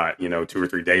 and he's got, 2 or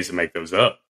 3 days to make those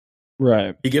up.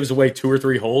 Right. He gives away 2 or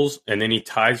 3 holes, and then he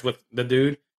ties with the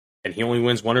dude, and he only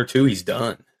wins 1 or 2, he's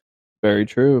done. Very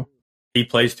true. He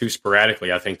plays too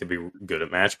sporadically, I think, to be good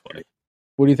at match play.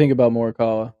 What do you think about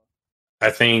Morikawa? I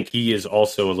think he is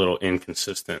also a little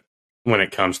inconsistent when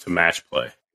it comes to match play.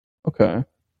 Okay.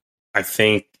 I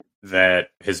think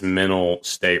that his mental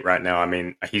state right now, I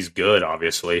mean, he's good,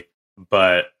 obviously,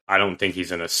 but I don't think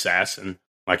he's an assassin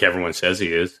like everyone says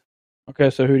he is. Okay,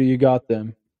 so who do you got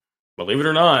then? Believe it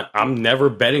or not, I'm never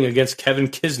betting against Kevin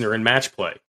Kisner in match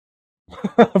play.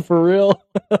 For real?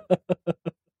 I'm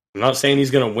not saying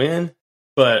he's going to win,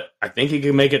 but I think he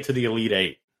can make it to the Elite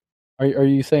Eight. Are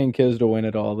you saying Kiz to win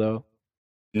it all, though?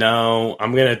 No,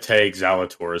 I'm going to take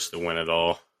Zalatoris to win it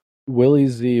all. Willie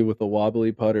Z with a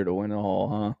wobbly putter to win it all,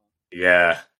 huh?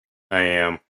 Yeah, I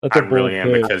am. I really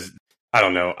am because, I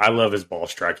don't know, I love his ball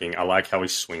striking. I like how he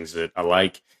swings it. I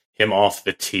like him off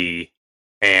the tee.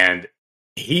 And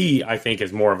he, I think,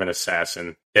 is more of an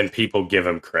assassin than people give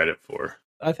him credit for.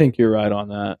 I think you're right on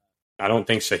that. I don't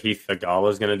think Sahith Theegala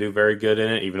is going to do very good in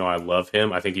it, even though I love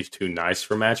him. I think he's too nice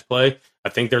for match play. I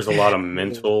think there's a lot of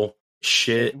mental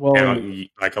shit and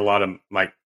like a lot of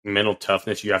like mental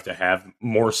toughness you have to have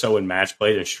more so in match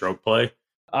play than stroke play.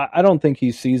 I don't think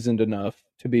he's seasoned enough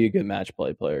to be a good match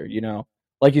play player.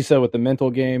 Like you said, with the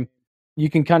mental game, you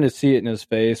can kind of see it in his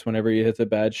face whenever he hits a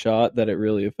bad shot that it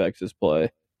really affects his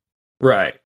play.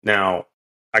 Right. Now,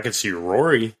 I could see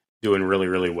Rory doing really,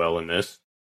 really well in this.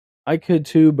 I could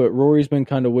too, but Rory's been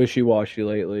kind of wishy-washy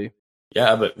lately.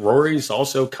 Yeah, but Rory's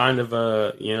also kind of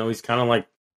he's kind of like,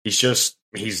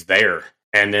 he's there.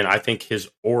 And then I think his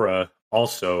aura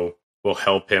also will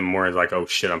help him more like, oh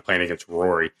shit, I'm playing against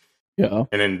Rory. Yeah.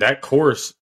 And in that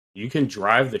course, you can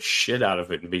drive the shit out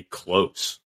of it and be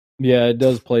close. Yeah, it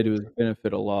does play to his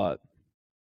benefit a lot.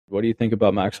 What do you think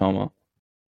about Max Homa?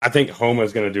 I think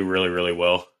Homa's going to do really, really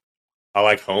well. I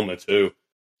like Homa too.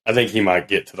 I think he might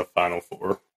get to the Final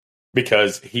Four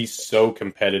because he's so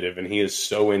competitive and he is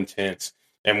so intense.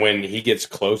 And when he gets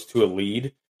close to a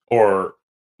lead or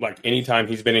like anytime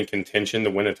he's been in contention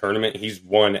to win a tournament, he's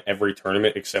won every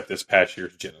tournament except this past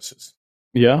year's Genesis.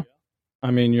 Yeah. I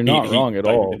mean, you're not wrong at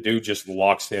all. The dude just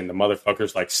locks in. The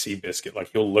motherfucker's like Seabiscuit. Like,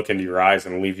 he'll look into your eyes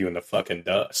and leave you in the fucking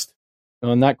dust.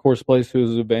 And that course plays to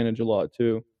his advantage a lot,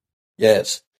 too.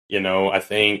 Yes. I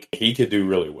think he could do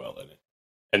really well in it.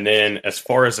 And then, as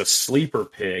far as a sleeper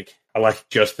pick, I like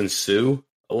Justin Suh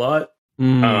a lot.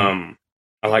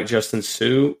 I like Justin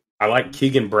Sue. I like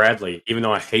Keegan Bradley, even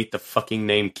though I hate the fucking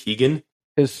name Keegan.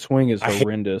 His swing is I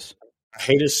horrendous. I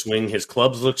hate his swing. His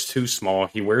clubs looks too small.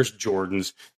 He wears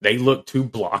Jordans. They look too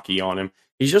blocky on him.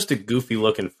 He's just a goofy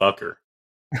looking fucker.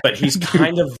 But he's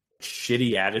kind of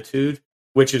shitty attitude,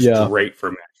 which is great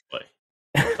for match play.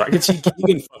 So I can see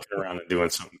Keegan fucking around and doing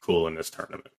something cool in this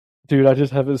tournament. Dude, I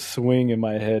just have his swing in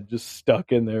my head just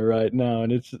stuck in there right now,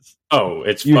 and it's just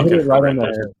it's fucking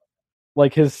horrendous.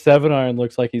 Like his 7-iron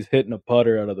looks like he's hitting a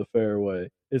putter out of the fairway.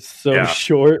 It's so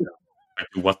short.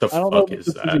 Like, what the fuck is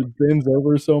that? He bends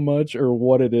over so much or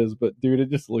what it is, but dude, it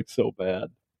just looks so bad.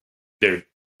 Dude,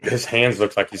 his hands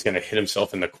look like he's going to hit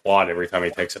himself in the quad every time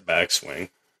he takes a backswing.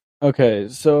 Okay,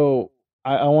 so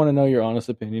I want to know your honest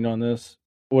opinion on this.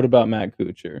 What about Matt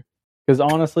Kuchar? Because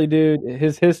honestly, dude,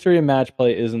 his history in match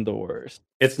play isn't the worst.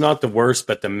 It's not the worst,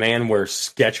 but the man wears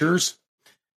Skechers,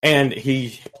 and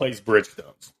he plays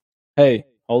Bridgestones. Hey,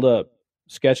 hold up.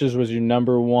 Skechers was your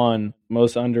number one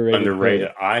most underrated.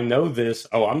 Player. I know this.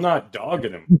 Oh, I'm not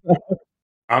dogging him.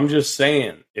 I'm just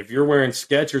saying, if you're wearing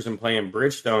Skechers and playing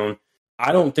Bridgestone,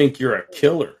 I don't think you're a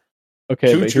killer.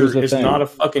 Okay, Kuchar is not a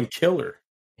fucking killer.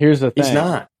 Here's the thing. He's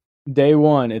not. Day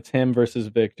one, it's him versus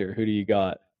Victor. Who do you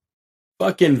got?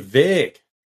 Fucking Vic.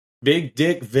 Big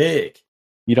Dick Vic.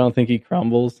 You don't think he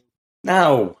crumbles?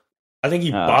 No. I think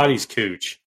he bodies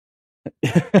Cooch.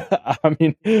 I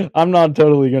mean, I'm not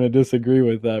totally going to disagree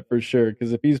with that for sure.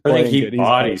 Because if he's playing good, he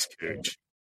bodies Cooch.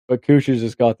 But Kuchar's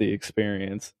just got the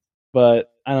experience.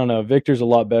 But I don't know. Victor's a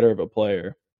lot better of a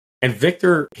player. And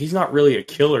Victor, he's not really a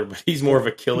killer, but he's more of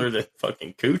a killer than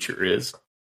fucking Kuchar is.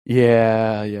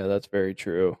 Yeah, that's very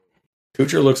true.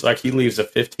 Kuchar looks like he leaves a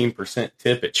 15%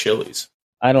 tip at Chili's.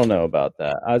 I don't know about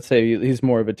that. I'd say he's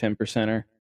more of a 10%er.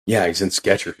 Yeah, he's in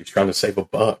Skechers. He's trying to save a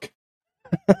buck.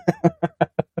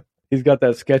 He's got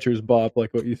that Skechers bop,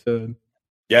 like what you said.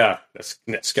 Yeah, that's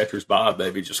Skechers bob,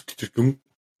 baby. Just.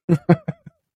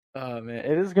 Oh man,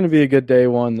 it is going to be a good day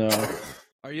one though.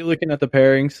 Are you looking at the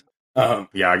pairings?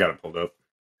 Yeah, I got it pulled up.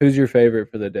 Who's your favorite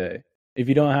for the day? If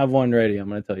you don't have one ready, I'm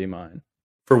going to tell you mine.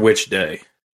 For which day?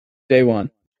 Day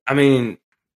one. I mean,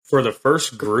 for the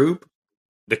first group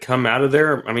to come out of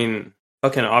there, I mean,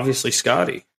 fucking obviously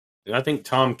Scotty. And I think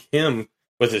Tom Kim,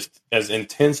 with as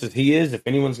intense as he is, if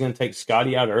anyone's going to take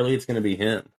Scotty out early, it's going to be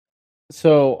him.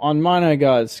 So on mine, I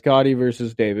got Scotty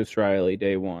versus Davis Riley,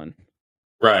 day one.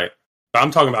 Right. But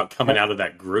I'm talking about coming out of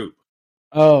that group.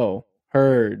 Oh,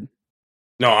 heard.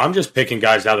 No, I'm just picking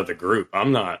guys out of the group.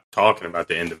 I'm not talking about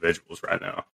the individuals right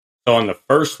now. So on the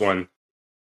first one,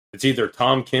 it's either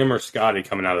Tom Kim or Scotty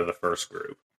coming out of the first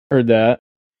group. Heard that.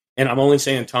 And I'm only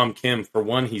saying Tom Kim, for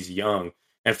one, he's young.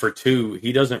 And for two,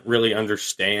 he doesn't really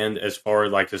understand as far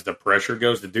as the pressure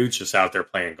goes. The dude's just out there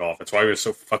playing golf. That's why he was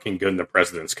so fucking good in the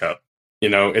President's Cup. You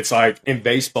know, it's like in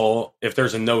baseball, if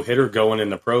there's a no-hitter going in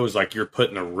the pros, like you're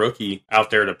putting a rookie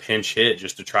out there to pinch hit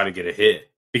just to try to get a hit.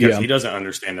 Because he doesn't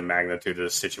understand the magnitude of the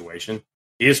situation.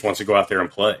 He just wants to go out there and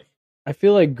play. I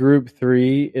feel like Group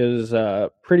 3 is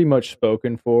pretty much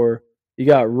spoken for. You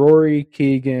got Rory,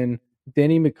 Keegan,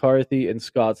 Denny McCarthy, and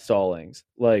Scott Stallings.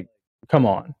 Like, come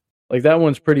on. Like, that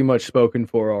one's pretty much spoken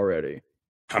for already.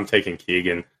 I'm taking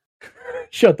Keegan.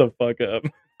 Shut the fuck up.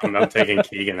 I'm taking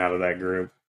Keegan out of that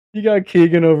group. You got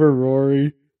Keegan over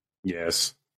Rory?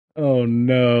 Yes. Oh,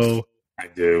 no. I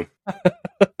do.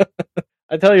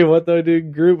 I tell you what, though,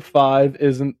 dude, Group 5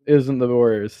 isn't the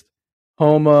worst.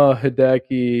 Homa,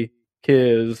 Hideki,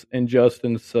 Kiz, and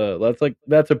Justin Suh.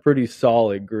 That's a pretty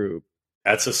solid group.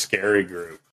 That's a scary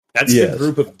group. That's the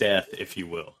group of death, if you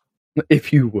will.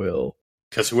 If you will.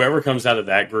 Because whoever comes out of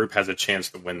that group has a chance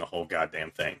to win the whole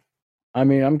goddamn thing. I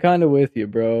mean, I'm kind of with you,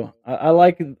 bro. I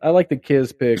like the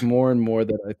Kiz pick more and more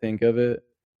that I think of it.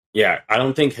 Yeah, I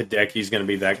don't think Hideki's going to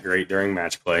be that great during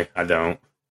match play. I don't.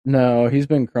 No, he's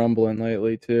been crumbling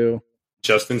lately too.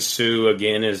 Justin Sue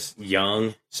again is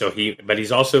young, but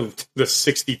he's also the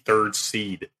 63rd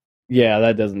seed. Yeah,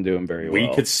 that doesn't do him very well.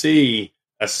 We could see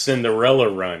a Cinderella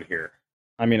run here.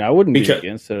 I mean, I wouldn't be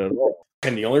against it at all.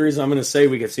 And the only reason I'm going to say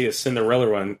we could see a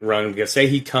Cinderella run because say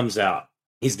he comes out,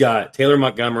 he's got Taylor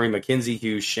Montgomery, Mackenzie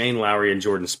Hughes, Shane Lowry, and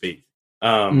Jordan Spieth.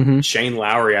 Shane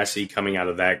Lowry, I see coming out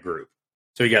of that group.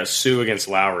 So you got Sue against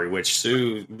Lowry, which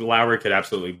Lowry could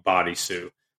absolutely body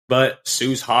Sue. But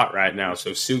Sue's hot right now,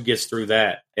 so Sue gets through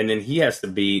that. And then he has to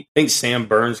beat, I think Sam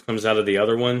Burns comes out of the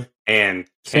other one, and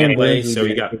Cantlay. So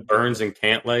you got Burns and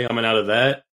Cantlay coming out of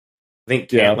that. I think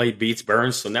Cantlay beats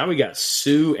Burns. So now we got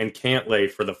Sue and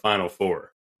Cantlay for the Final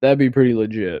Four. That'd be pretty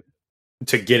legit.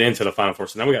 To get into the Final Four.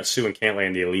 So now we got Sue and Cantlay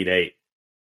in the Elite Eight.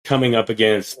 Coming up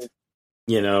against,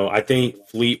 I think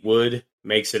Fleetwood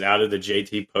makes it out of the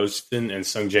JT Poston and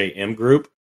Sungjae M group.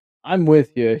 I'm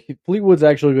with you. Fleetwood's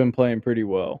actually been playing pretty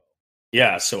well.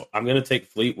 Yeah, so I'm going to take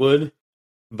Fleetwood,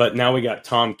 but now we got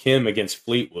Tom Kim against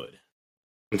Fleetwood.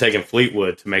 I'm taking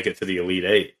Fleetwood to make it to the Elite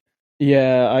Eight.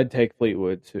 Yeah, I'd take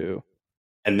Fleetwood too.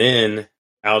 And then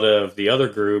out of the other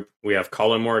group, we have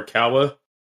Colin Morikawa,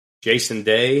 Jason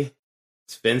Day,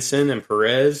 Svensson, and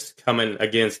Perez coming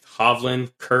against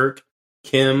Hovland, Kirk,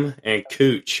 Kim, and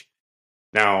Cooch.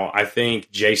 Now, I think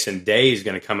Jason Day is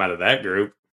going to come out of that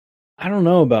group. I don't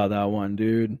know about that one,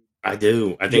 dude. I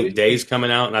do. I think Day's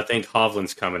coming out, and I think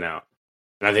Hovland's coming out.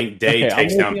 And I think Day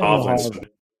takes down Hovland.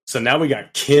 So now we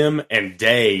got Kim and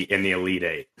Day in the Elite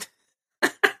Eight.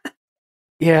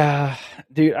 Yeah,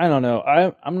 dude, I don't know.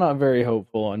 I'm not very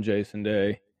hopeful on Jason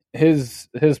Day. His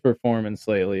performance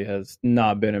lately has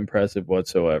not been impressive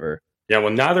whatsoever. Yeah,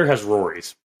 well, neither has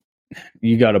Rory's.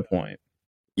 You got a point.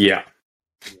 Yeah.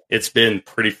 It's been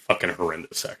pretty fucking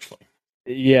horrendous, actually.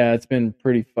 Yeah, it's been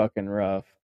pretty fucking rough.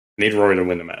 Need Rory to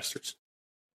win the Masters.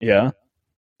 Yeah?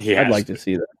 I'd like to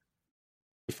see that.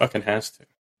 He fucking has to.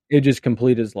 It just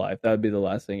complete his life. That would be the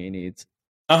last thing he needs.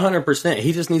 100%.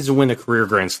 He just needs to win a career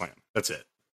Grand Slam. That's it.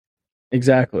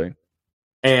 Exactly.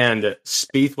 And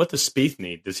Spieth, what does Spieth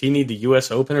need? Does he need the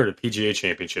U.S. Open or the PGA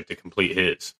Championship to complete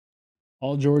his?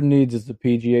 All Jordan needs is the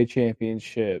PGA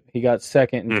Championship. He got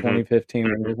second in 2015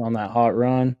 when he was on that hot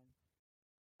run.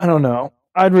 I don't know.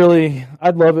 I'd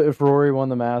love it if Rory won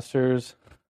the Masters,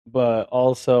 but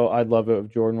also I'd love it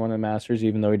if Jordan won the Masters,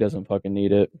 even though he doesn't fucking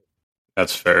need it.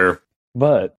 That's fair.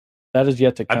 But that is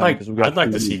yet to come. I'd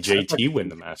like to see JT win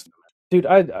the Masters. Dude,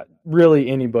 I'd really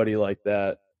anybody like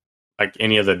that. Like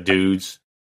any of the dudes.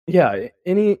 Yeah,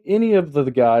 any of the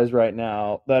guys right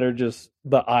now that are just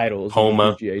the idols Homa.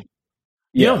 of the PGA.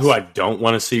 You know who I don't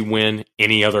want to see win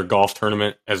any other golf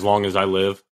tournament as long as I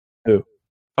live? Who?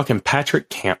 Fucking Patrick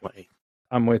Cantlay.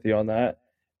 I'm with you on that.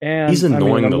 And he's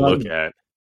annoying to look at.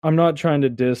 I'm not trying to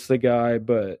diss the guy,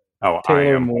 but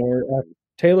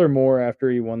Taylor Moore, after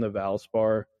he won the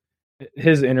Valspar,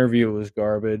 his interview was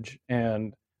garbage,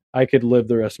 and I could live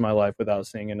the rest of my life without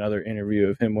seeing another interview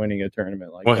of him winning a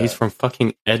tournament like that. Well, he's from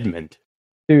fucking Edmond.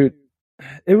 Dude,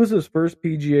 it was his first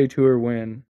PGA Tour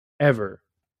win ever.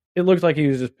 It looked like he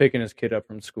was just picking his kid up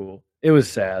from school. It was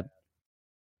sad.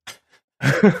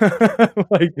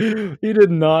 Like, he did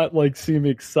not seem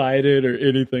excited or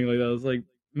anything like that. I was like,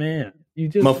 man, you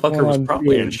just motherfucker was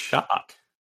probably in shock.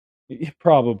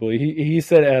 Probably. He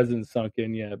said it hasn't sunk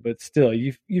in yet, but still,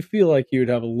 you feel like he would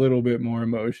have a little bit more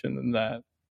emotion than that.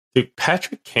 Dude,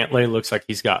 Patrick Cantlay looks like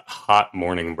he's got hot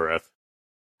morning breath.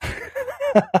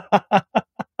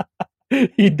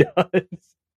 He does.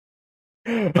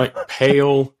 Like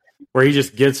pale, where he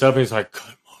just gets up and he's like, good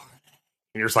morning.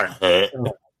 And you're just like, hey.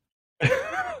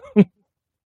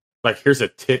 Like, here's a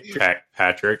Tic Tac,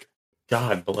 Patrick.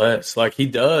 God bless. Like, he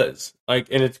does. Like,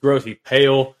 and it's gross. He's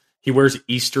pale. He wears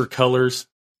Easter colors.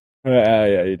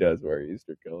 Yeah, he does wear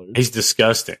Easter colors. He's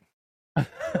disgusting.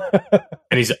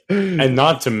 And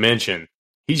not to mention,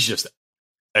 he's just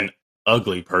an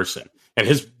ugly person. And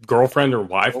his girlfriend or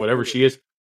wife, whatever she is,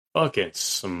 fucking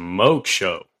smoke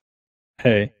show.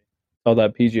 Hey, all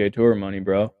that PGA Tour money,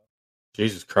 bro.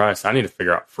 Jesus Christ, I need to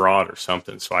figure out fraud or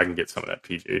something so I can get some of that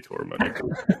PGA Tour money.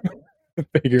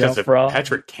 Because if fraud.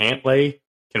 Patrick Cantlay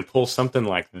can pull something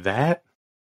like that,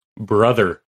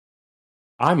 brother,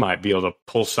 I might be able to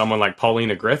pull someone like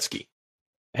Paulina Gretzky.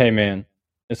 Hey, man,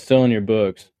 it's still in your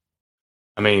books.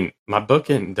 I mean, my book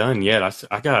isn't done yet.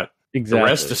 I got the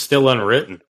rest is still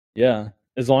unwritten. Yeah,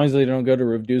 as long as they don't go to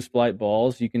reduced flight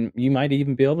balls, you might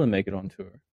even be able to make it on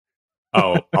tour.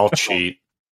 Oh, I'll cheat,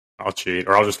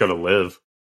 or I'll just go to Live.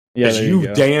 Yeah, because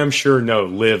you damn sure know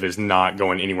Live is not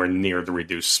going anywhere near the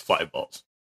reduced flight balls.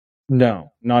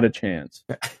 No, not a chance.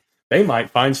 They might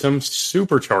find some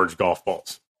supercharged golf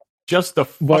balls just to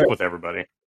fuck with everybody.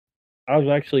 I was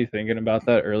actually thinking about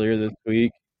that earlier this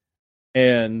week,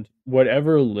 and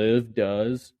whatever Live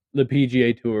does, the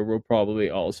PGA Tour will probably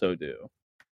also do,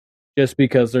 just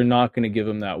because they're not going to give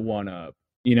them that one up.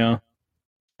 You know,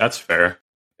 that's fair.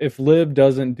 If Live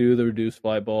doesn't do the reduced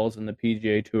flight balls and the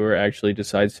PGA Tour actually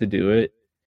decides to do it,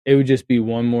 it would just be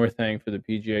one more thing for the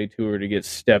PGA Tour to get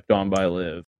stepped on by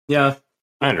Live. Yeah,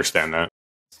 I understand that.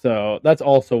 So that's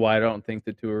also why I don't think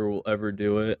the Tour will ever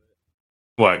do it.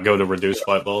 What, go to reduced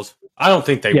flight balls? I don't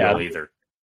think they will either.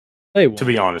 They won't. To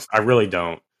be honest, I really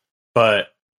don't. But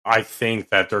I think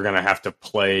that they're going to have to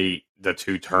play the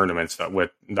two tournaments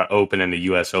with the Open and the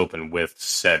U.S. Open with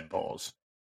said balls.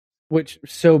 Which,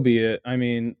 so be it. I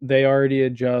mean, they already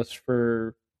adjust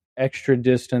for extra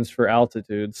distance for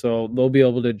altitude, so they'll be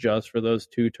able to adjust for those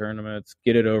two tournaments,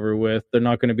 get it over with. They're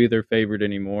not going to be their favorite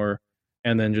anymore,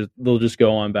 and then they'll just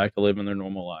go on back to living their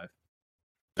normal life.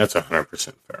 That's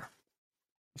 100% fair.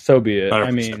 So be it. 100%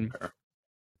 I mean, fair.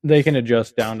 they can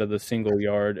adjust down to the single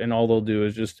yard, and all they'll do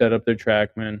is just set up their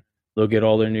TrackMan. They'll get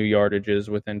all their new yardages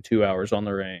within 2 hours on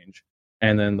the range,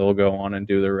 and then they'll go on and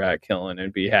do their rack killing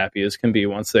and be happy as can be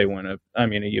once they win a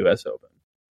U.S. Open.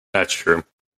 That's true.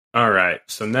 All right.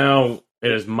 So now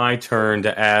it is my turn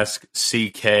to ask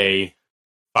CK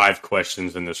 5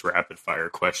 questions in this rapid fire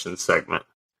question segment.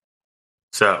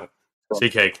 So,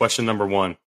 CK, question number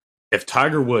 1. If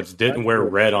Tiger Woods didn't wear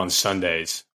red on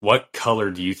Sundays, what color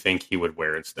do you think he would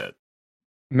wear instead?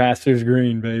 Masters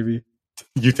green, baby.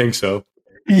 You think so?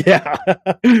 Yeah.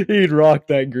 He'd rock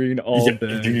that green all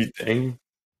day. Do you think?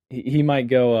 He might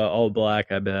go all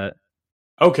black, I bet.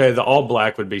 Okay, the all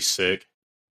black would be sick.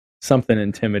 Something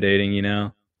intimidating, you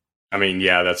know? I mean,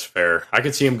 yeah, that's fair. I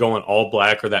could see him going all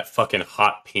black or that fucking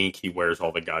hot pink he wears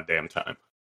all the goddamn time.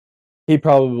 He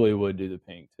probably would do the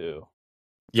pink, too.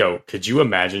 Yo, could you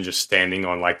imagine just standing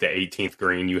on like the 18th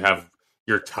green?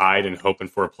 You're tied and hoping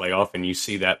for a playoff, and you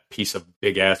see that piece of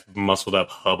big ass muscled up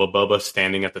Hubba Bubba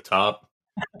standing at the top,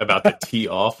 about to tee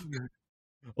off.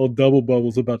 Old Double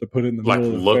Bubble's about to put it in the Like,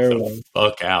 middle of the look fairway. the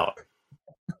fuck out.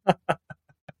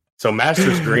 So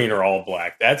Masters green or all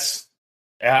black?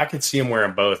 I could see him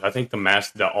wearing both. I think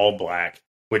the all black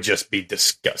would just be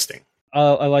disgusting.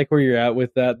 I like where you're at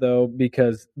with that, though,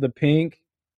 because the pink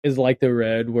is like the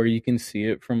red where you can see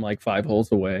it from like 5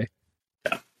 holes away.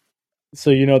 Yeah.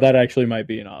 So, that actually might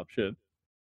be an option.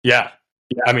 Yeah.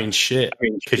 I mean, shit.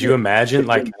 Could you imagine?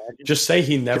 Like, just say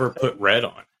he never put red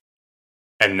on.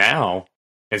 And now,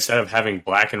 instead of having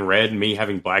black and red, me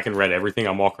having black and red everything,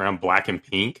 I'm walking around black and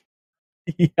pink.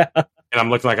 Yeah. And I'm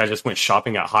looking like I just went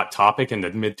shopping at Hot Topic in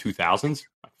the mid-2000s.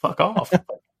 Like, fuck off.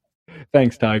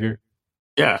 Thanks, Tiger.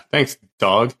 Yeah, thanks,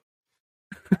 dog.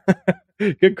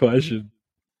 Good question.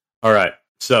 All right,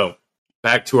 so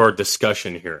back to our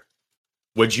discussion here.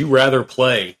 Would you rather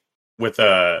play with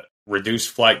a reduced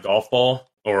flight golf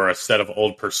ball or a set of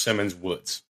old Persimmons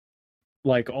woods?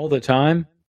 Like all the time?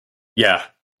 Yeah.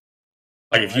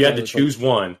 Like if you had to choose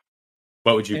one,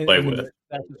 what would you play with?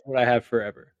 That's just what I have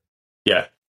forever. Yeah.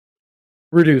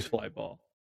 Reduced flight ball.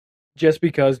 Just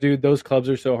because, dude, those clubs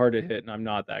are so hard to hit, and I'm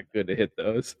not that good to hit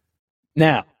those.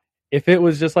 Now, if it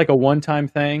was just like a one-time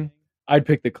thing, I'd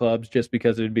pick the clubs just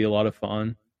because it'd be a lot of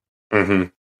fun. Mm-hmm.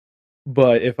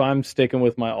 But if I'm sticking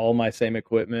with all my same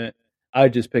equipment,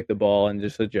 I'd just pick the ball and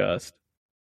just adjust.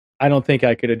 I don't think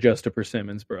I could adjust to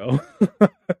Persimmons, bro.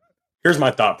 Here's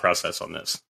my thought process on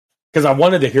this. Because I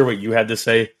wanted to hear what you had to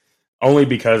say, only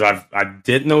because I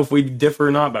didn't know if we differ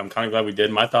or not, but I'm kind of glad we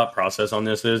did. My thought process on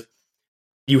this is,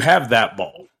 you have that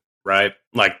ball, right?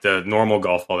 Like the normal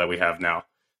golf ball that we have now.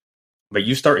 But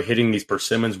you start hitting these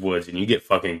Persimmons woods and you get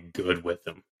fucking good with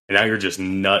them. And now you're just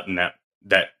nutting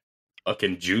that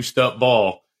fucking juiced up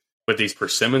ball with these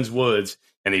Persimmons woods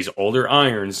and these older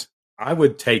irons. I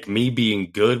would take me being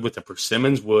good with the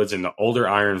Persimmons woods and the older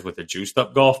irons with a juiced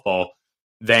up golf ball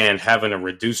than having a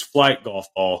reduced flight golf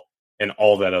ball and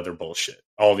all that other bullshit,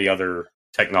 all the other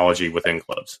technology within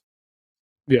clubs.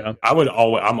 Yeah.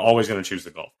 I'm always going to choose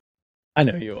the golf. I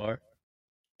know you are.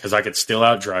 Because I could still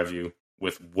outdrive you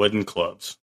with wooden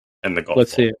clubs and the golf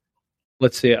Let's ball.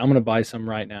 see it. I'm going to buy some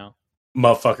right now.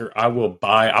 Motherfucker, I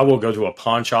will go to a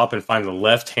pawn shop and find the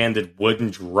left-handed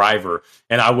wooden driver,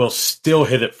 and I will still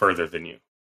hit it further than you.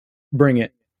 Bring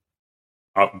it.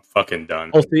 I'm fucking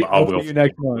done. I'll see you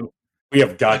next month. We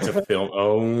have got to film.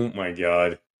 Oh, my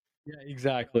God. Yeah,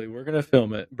 exactly. We're going to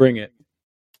film it. Bring it.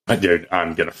 Dude,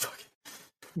 I'm going to fucking...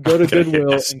 Go to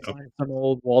Goodwill and find some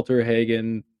old Walter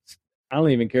Hagen. I don't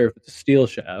even care if it's a steel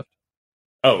shaft.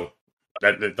 Oh,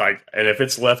 and if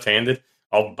it's left-handed,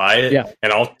 I'll buy it,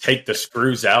 and I'll take the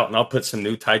screws out, and I'll put some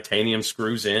new titanium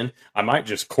screws in. I might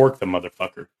just cork the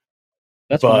motherfucker.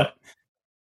 But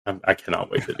I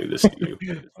cannot wait to do this to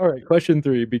you. All right, question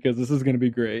 3, because this is going to be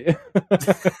great.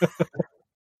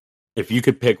 If you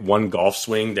could pick one golf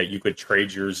swing that you could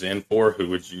trade yours in for,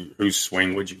 whose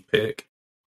swing would you pick?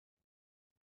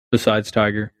 Besides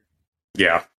Tiger?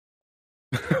 Yeah.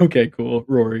 Okay, cool.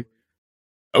 Rory.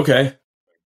 Okay.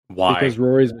 Why? Because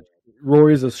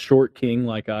Rory's a short king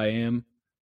like I am,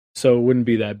 so it wouldn't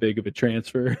be that big of a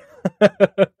transfer.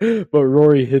 But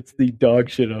Rory hits the dog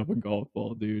shit out of a golf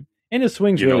ball, dude. And his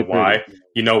swing's really why? pretty.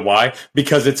 You know why?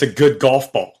 Because it's a good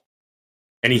golf ball.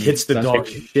 And he hits the dog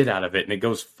shit out of it, and it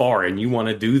goes far, and you want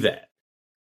to do that.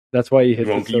 That's why he hits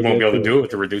it. You won't be able to do it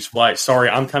with the reduced flight. Sorry,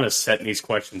 I'm kind of setting these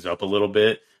questions up a little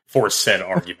bit for said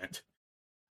argument.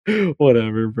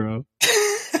 Whatever, bro.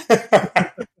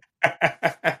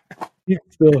 He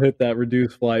still hit that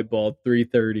reduced flight ball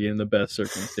 330 in the best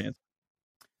circumstance.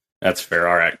 That's fair.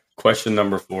 All right. Question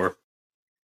number 4.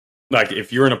 like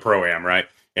if you're in a pro-am, right,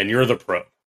 and you're the pro,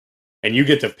 and you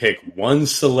get to pick one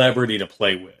celebrity to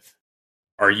play with,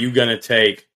 are you going to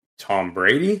take Tom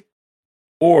Brady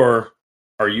or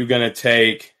are you going to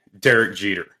take Derek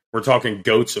Jeter? We're talking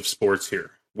GOATs of sports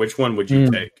here. Which one would you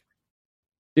take?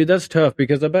 Dude, that's tough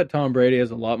because I bet Tom Brady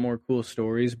has a lot more cool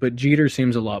stories, but Jeter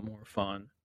seems a lot more fun.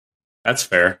 That's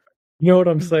fair. You know what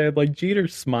I'm saying? Like, Jeter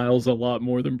smiles a lot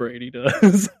more than Brady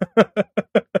does.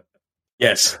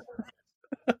 Yes.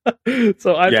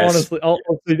 So honestly,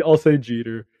 I'll say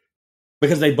Jeter.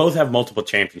 Because they both have multiple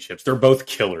championships. They're both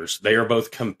killers. They are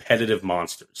both competitive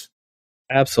monsters.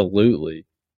 Absolutely.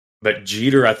 But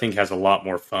Jeter, I think, has a lot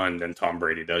more fun than Tom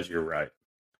Brady does. You're right.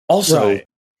 Also,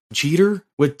 Jeter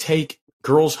would take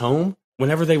girls home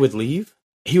whenever they would leave.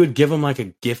 He would give them like a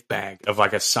gift bag of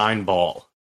like a signed ball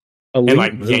and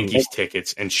like Yankees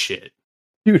tickets and shit.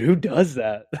 Dude, who does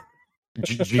that?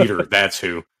 Jeter, that's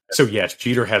who. So yes,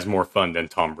 Jeter has more fun than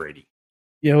Tom Brady.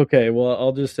 Yeah, okay. Well,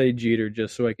 I'll just say Jeter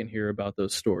just so I can hear about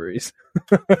those stories.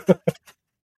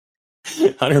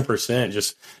 100%.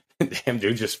 Just, damn,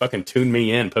 dude, just fucking tune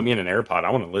me in. Put me in an AirPod.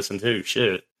 I want to listen too.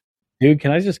 Shit. Dude,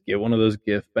 can I just get one of those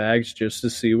gift bags just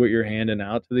to see what you're handing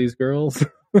out to these girls?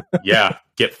 Yeah,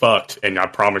 get fucked, and I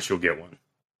promise you'll get one.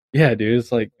 Yeah, dude.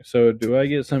 It's like, so do I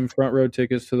get some front row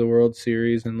tickets to the World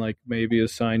Series and like maybe a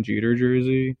signed Jeter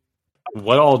jersey?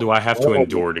 What all do I have to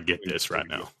endure to get this right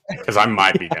now? Because I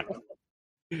might be down.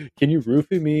 Can you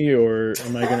roofie me, or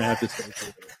am I gonna have to stay?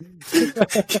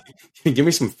 Can you give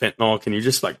me some fentanyl? Can you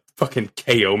just like fucking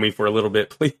KO me for a little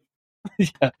bit, please?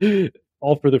 Yeah,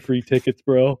 all for the free tickets,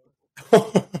 bro.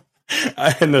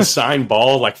 And the signed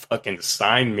ball, like fucking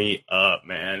sign me up,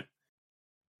 man.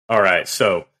 All right,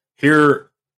 so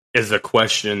here is a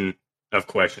question of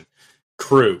questions.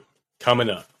 Crew, coming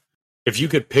up. If you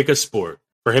could pick a sport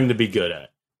for him to be good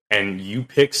at, and you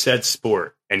pick said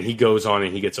sport, and he goes on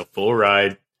and he gets a full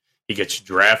ride, he gets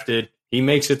drafted, he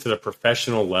makes it to the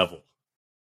professional level.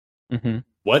 Mm-hmm.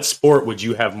 What sport would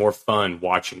you have more fun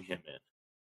watching him in?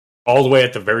 All the way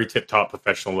at the very tip-top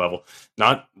professional level.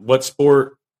 Not what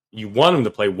sport you want him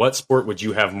to play. What sport would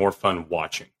you have more fun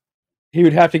watching? He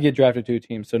would have to get drafted to a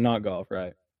team, so not golf,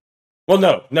 right?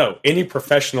 Well, no. Any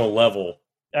professional level.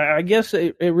 I guess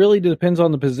it really depends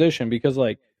on the position because,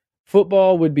 like,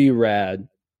 football would be rad.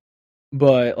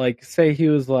 But, like, say he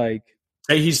was, like...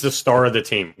 Say he's the star of the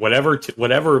team.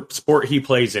 Whatever sport he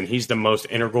plays in, he's the most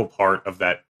integral part of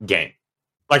that game.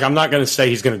 Like, I'm not going to say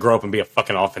he's going to grow up and be a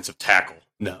fucking offensive tackle.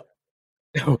 No.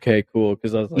 Okay, cool.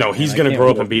 Because I was like, no, he's going to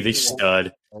grow up and be the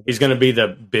stud. He's going to be the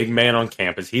big man on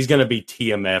campus. He's going to be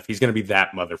TMF. He's going to be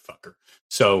that motherfucker.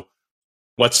 So,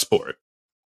 what sport?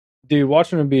 Dude,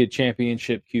 watching him be a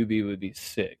championship QB would be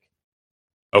sick.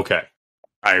 Okay,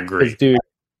 I agree. Dude,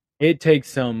 it takes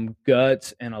some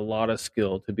guts and a lot of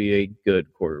skill to be a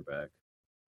good quarterback.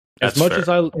 As much as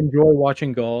I enjoy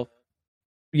watching golf,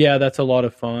 yeah, that's a lot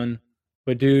of fun.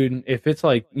 But, dude, if it's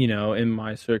like, you know, in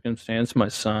my circumstance, my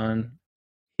son,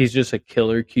 he's just a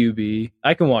killer QB.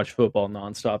 I can watch football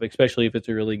nonstop, especially if it's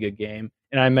a really good game.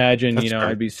 And I imagine,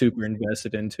 I'd be super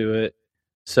invested into it.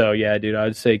 So, yeah, dude,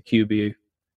 I'd say QB,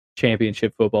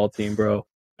 championship football team, bro.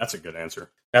 That's a good answer.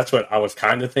 That's what I was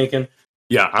kind of thinking.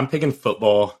 Yeah, I'm picking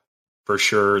football for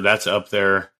sure. That's up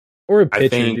there. Or a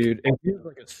pitcher, dude. If he was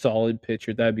like a solid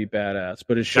pitcher, that'd be badass.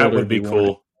 But his shoulder would be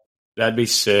cool. That'd be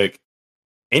sick.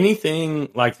 Anything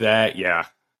like that, yeah.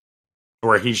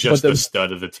 Where he's just the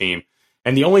stud of the team.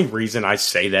 And the only reason I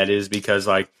say that is because,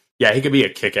 like, yeah, he could be a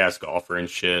kick-ass golfer and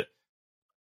shit.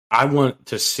 I want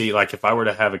to see, like, if I were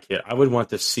to have a kid, I would want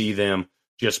to see them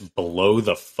just blow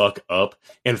the fuck up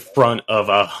in front of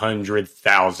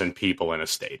 100,000 people in a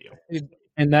stadium.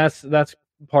 And that's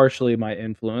partially my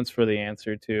influence for the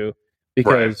answer too,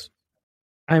 because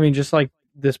I mean, just like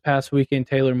this past weekend,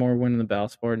 Taylor Moore winning the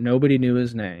Valspar, nobody knew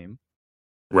his name.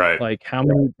 Right. Like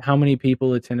how many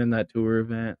people attended that tour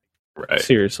event? Right.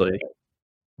 Seriously.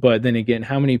 But then again,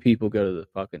 how many people go to the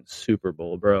fucking Super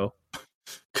Bowl, bro?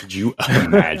 Could you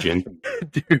imagine?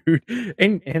 Dude.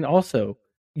 And also,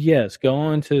 yes,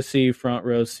 going to see front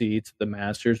row seats at the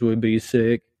Masters would be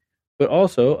sick. But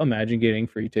also, imagine getting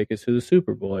free tickets to the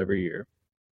Super Bowl every year.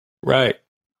 Right.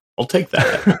 I'll take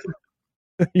that.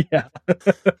 Yeah.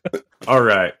 All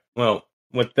right. Well,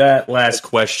 with that last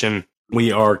question,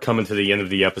 we are coming to the end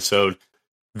of the episode.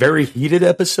 Very heated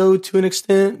episode to an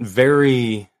extent.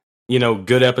 Very,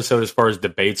 good episode as far as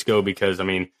debates go because, I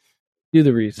mean... Do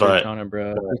the research on it,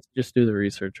 bro. Just do the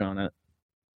research on it.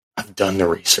 I've done the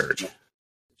research.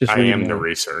 I am the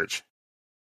research.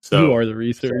 So you are the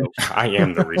research. I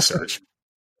am the research.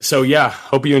 So, yeah,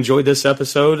 hope you enjoyed this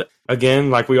episode. Again,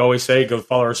 like we always say, go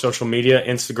follow our social media,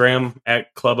 Instagram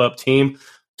 @ClubUpTeam,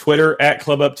 Twitter at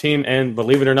Club Up Team, and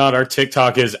believe it or not, our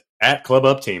TikTok is at Club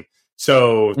Up Team.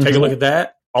 So take a look at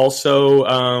that. Also,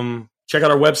 check out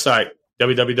our website,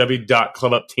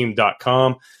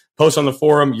 www.clubupteam.com. Post on the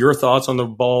forum your thoughts on the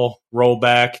ball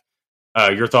rollback,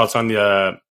 your thoughts on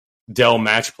the Dell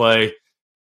Matchplay.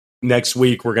 Next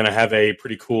week, we're going to have a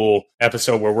pretty cool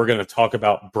episode where we're going to talk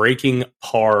about breaking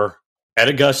par at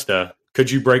Augusta.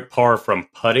 Could you break par from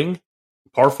putting?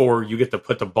 Par 4, you get to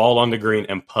put the ball on the green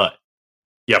and putt.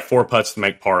 You have 4 putts to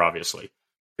make par, obviously.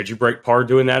 Could you break par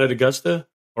doing that at Augusta?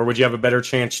 Or would you have a better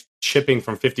chance chipping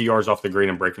from 50 yards off the green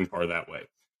and breaking par that way?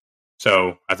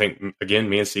 So I think, again,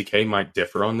 me and CK might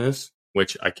differ on this,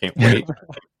 which I can't wait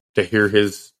to hear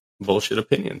his bullshit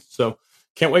opinions. So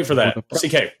can't wait for that.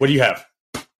 CK, what do you have?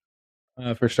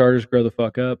 For starters, grow the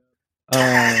fuck up. For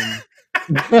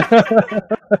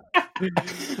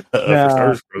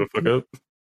starters, grow the fuck up.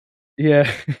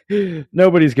 Yeah,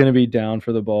 nobody's going to be down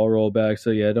for the ball rollback. So,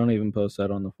 yeah, don't even post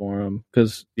that on the forum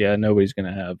because, yeah, nobody's going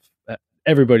to have that.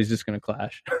 Everybody's just going to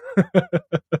clash.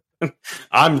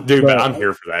 I'm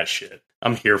here for that shit.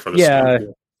 I'm here for the stuff.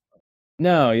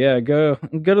 No, yeah, go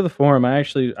to the forum. I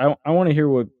want to hear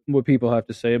what people have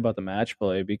to say about the match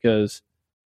play because,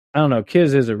 I don't know,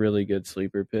 Kiz is a really good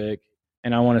sleeper pick,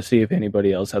 and I want to see if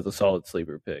anybody else has a solid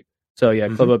sleeper pick. So, yeah,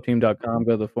 clubupteam.com,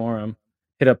 go to the forum.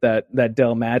 Hit up that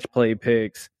Dell Matchplay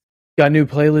picks. Got new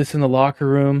playlists in the locker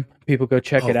room. People go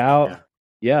check it out.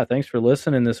 Yeah, thanks for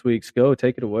listening this week. Go,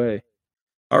 take it away.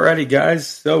 Alrighty, guys.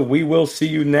 So we will see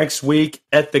you next week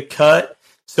at the Cut.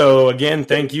 So again,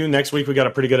 thank you. Next week we got a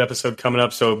pretty good episode coming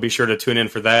up, so be sure to tune in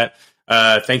for that.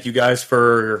 Thank you guys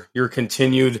for your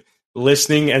continued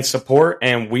listening and support,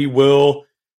 and we will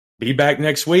be back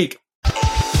next week.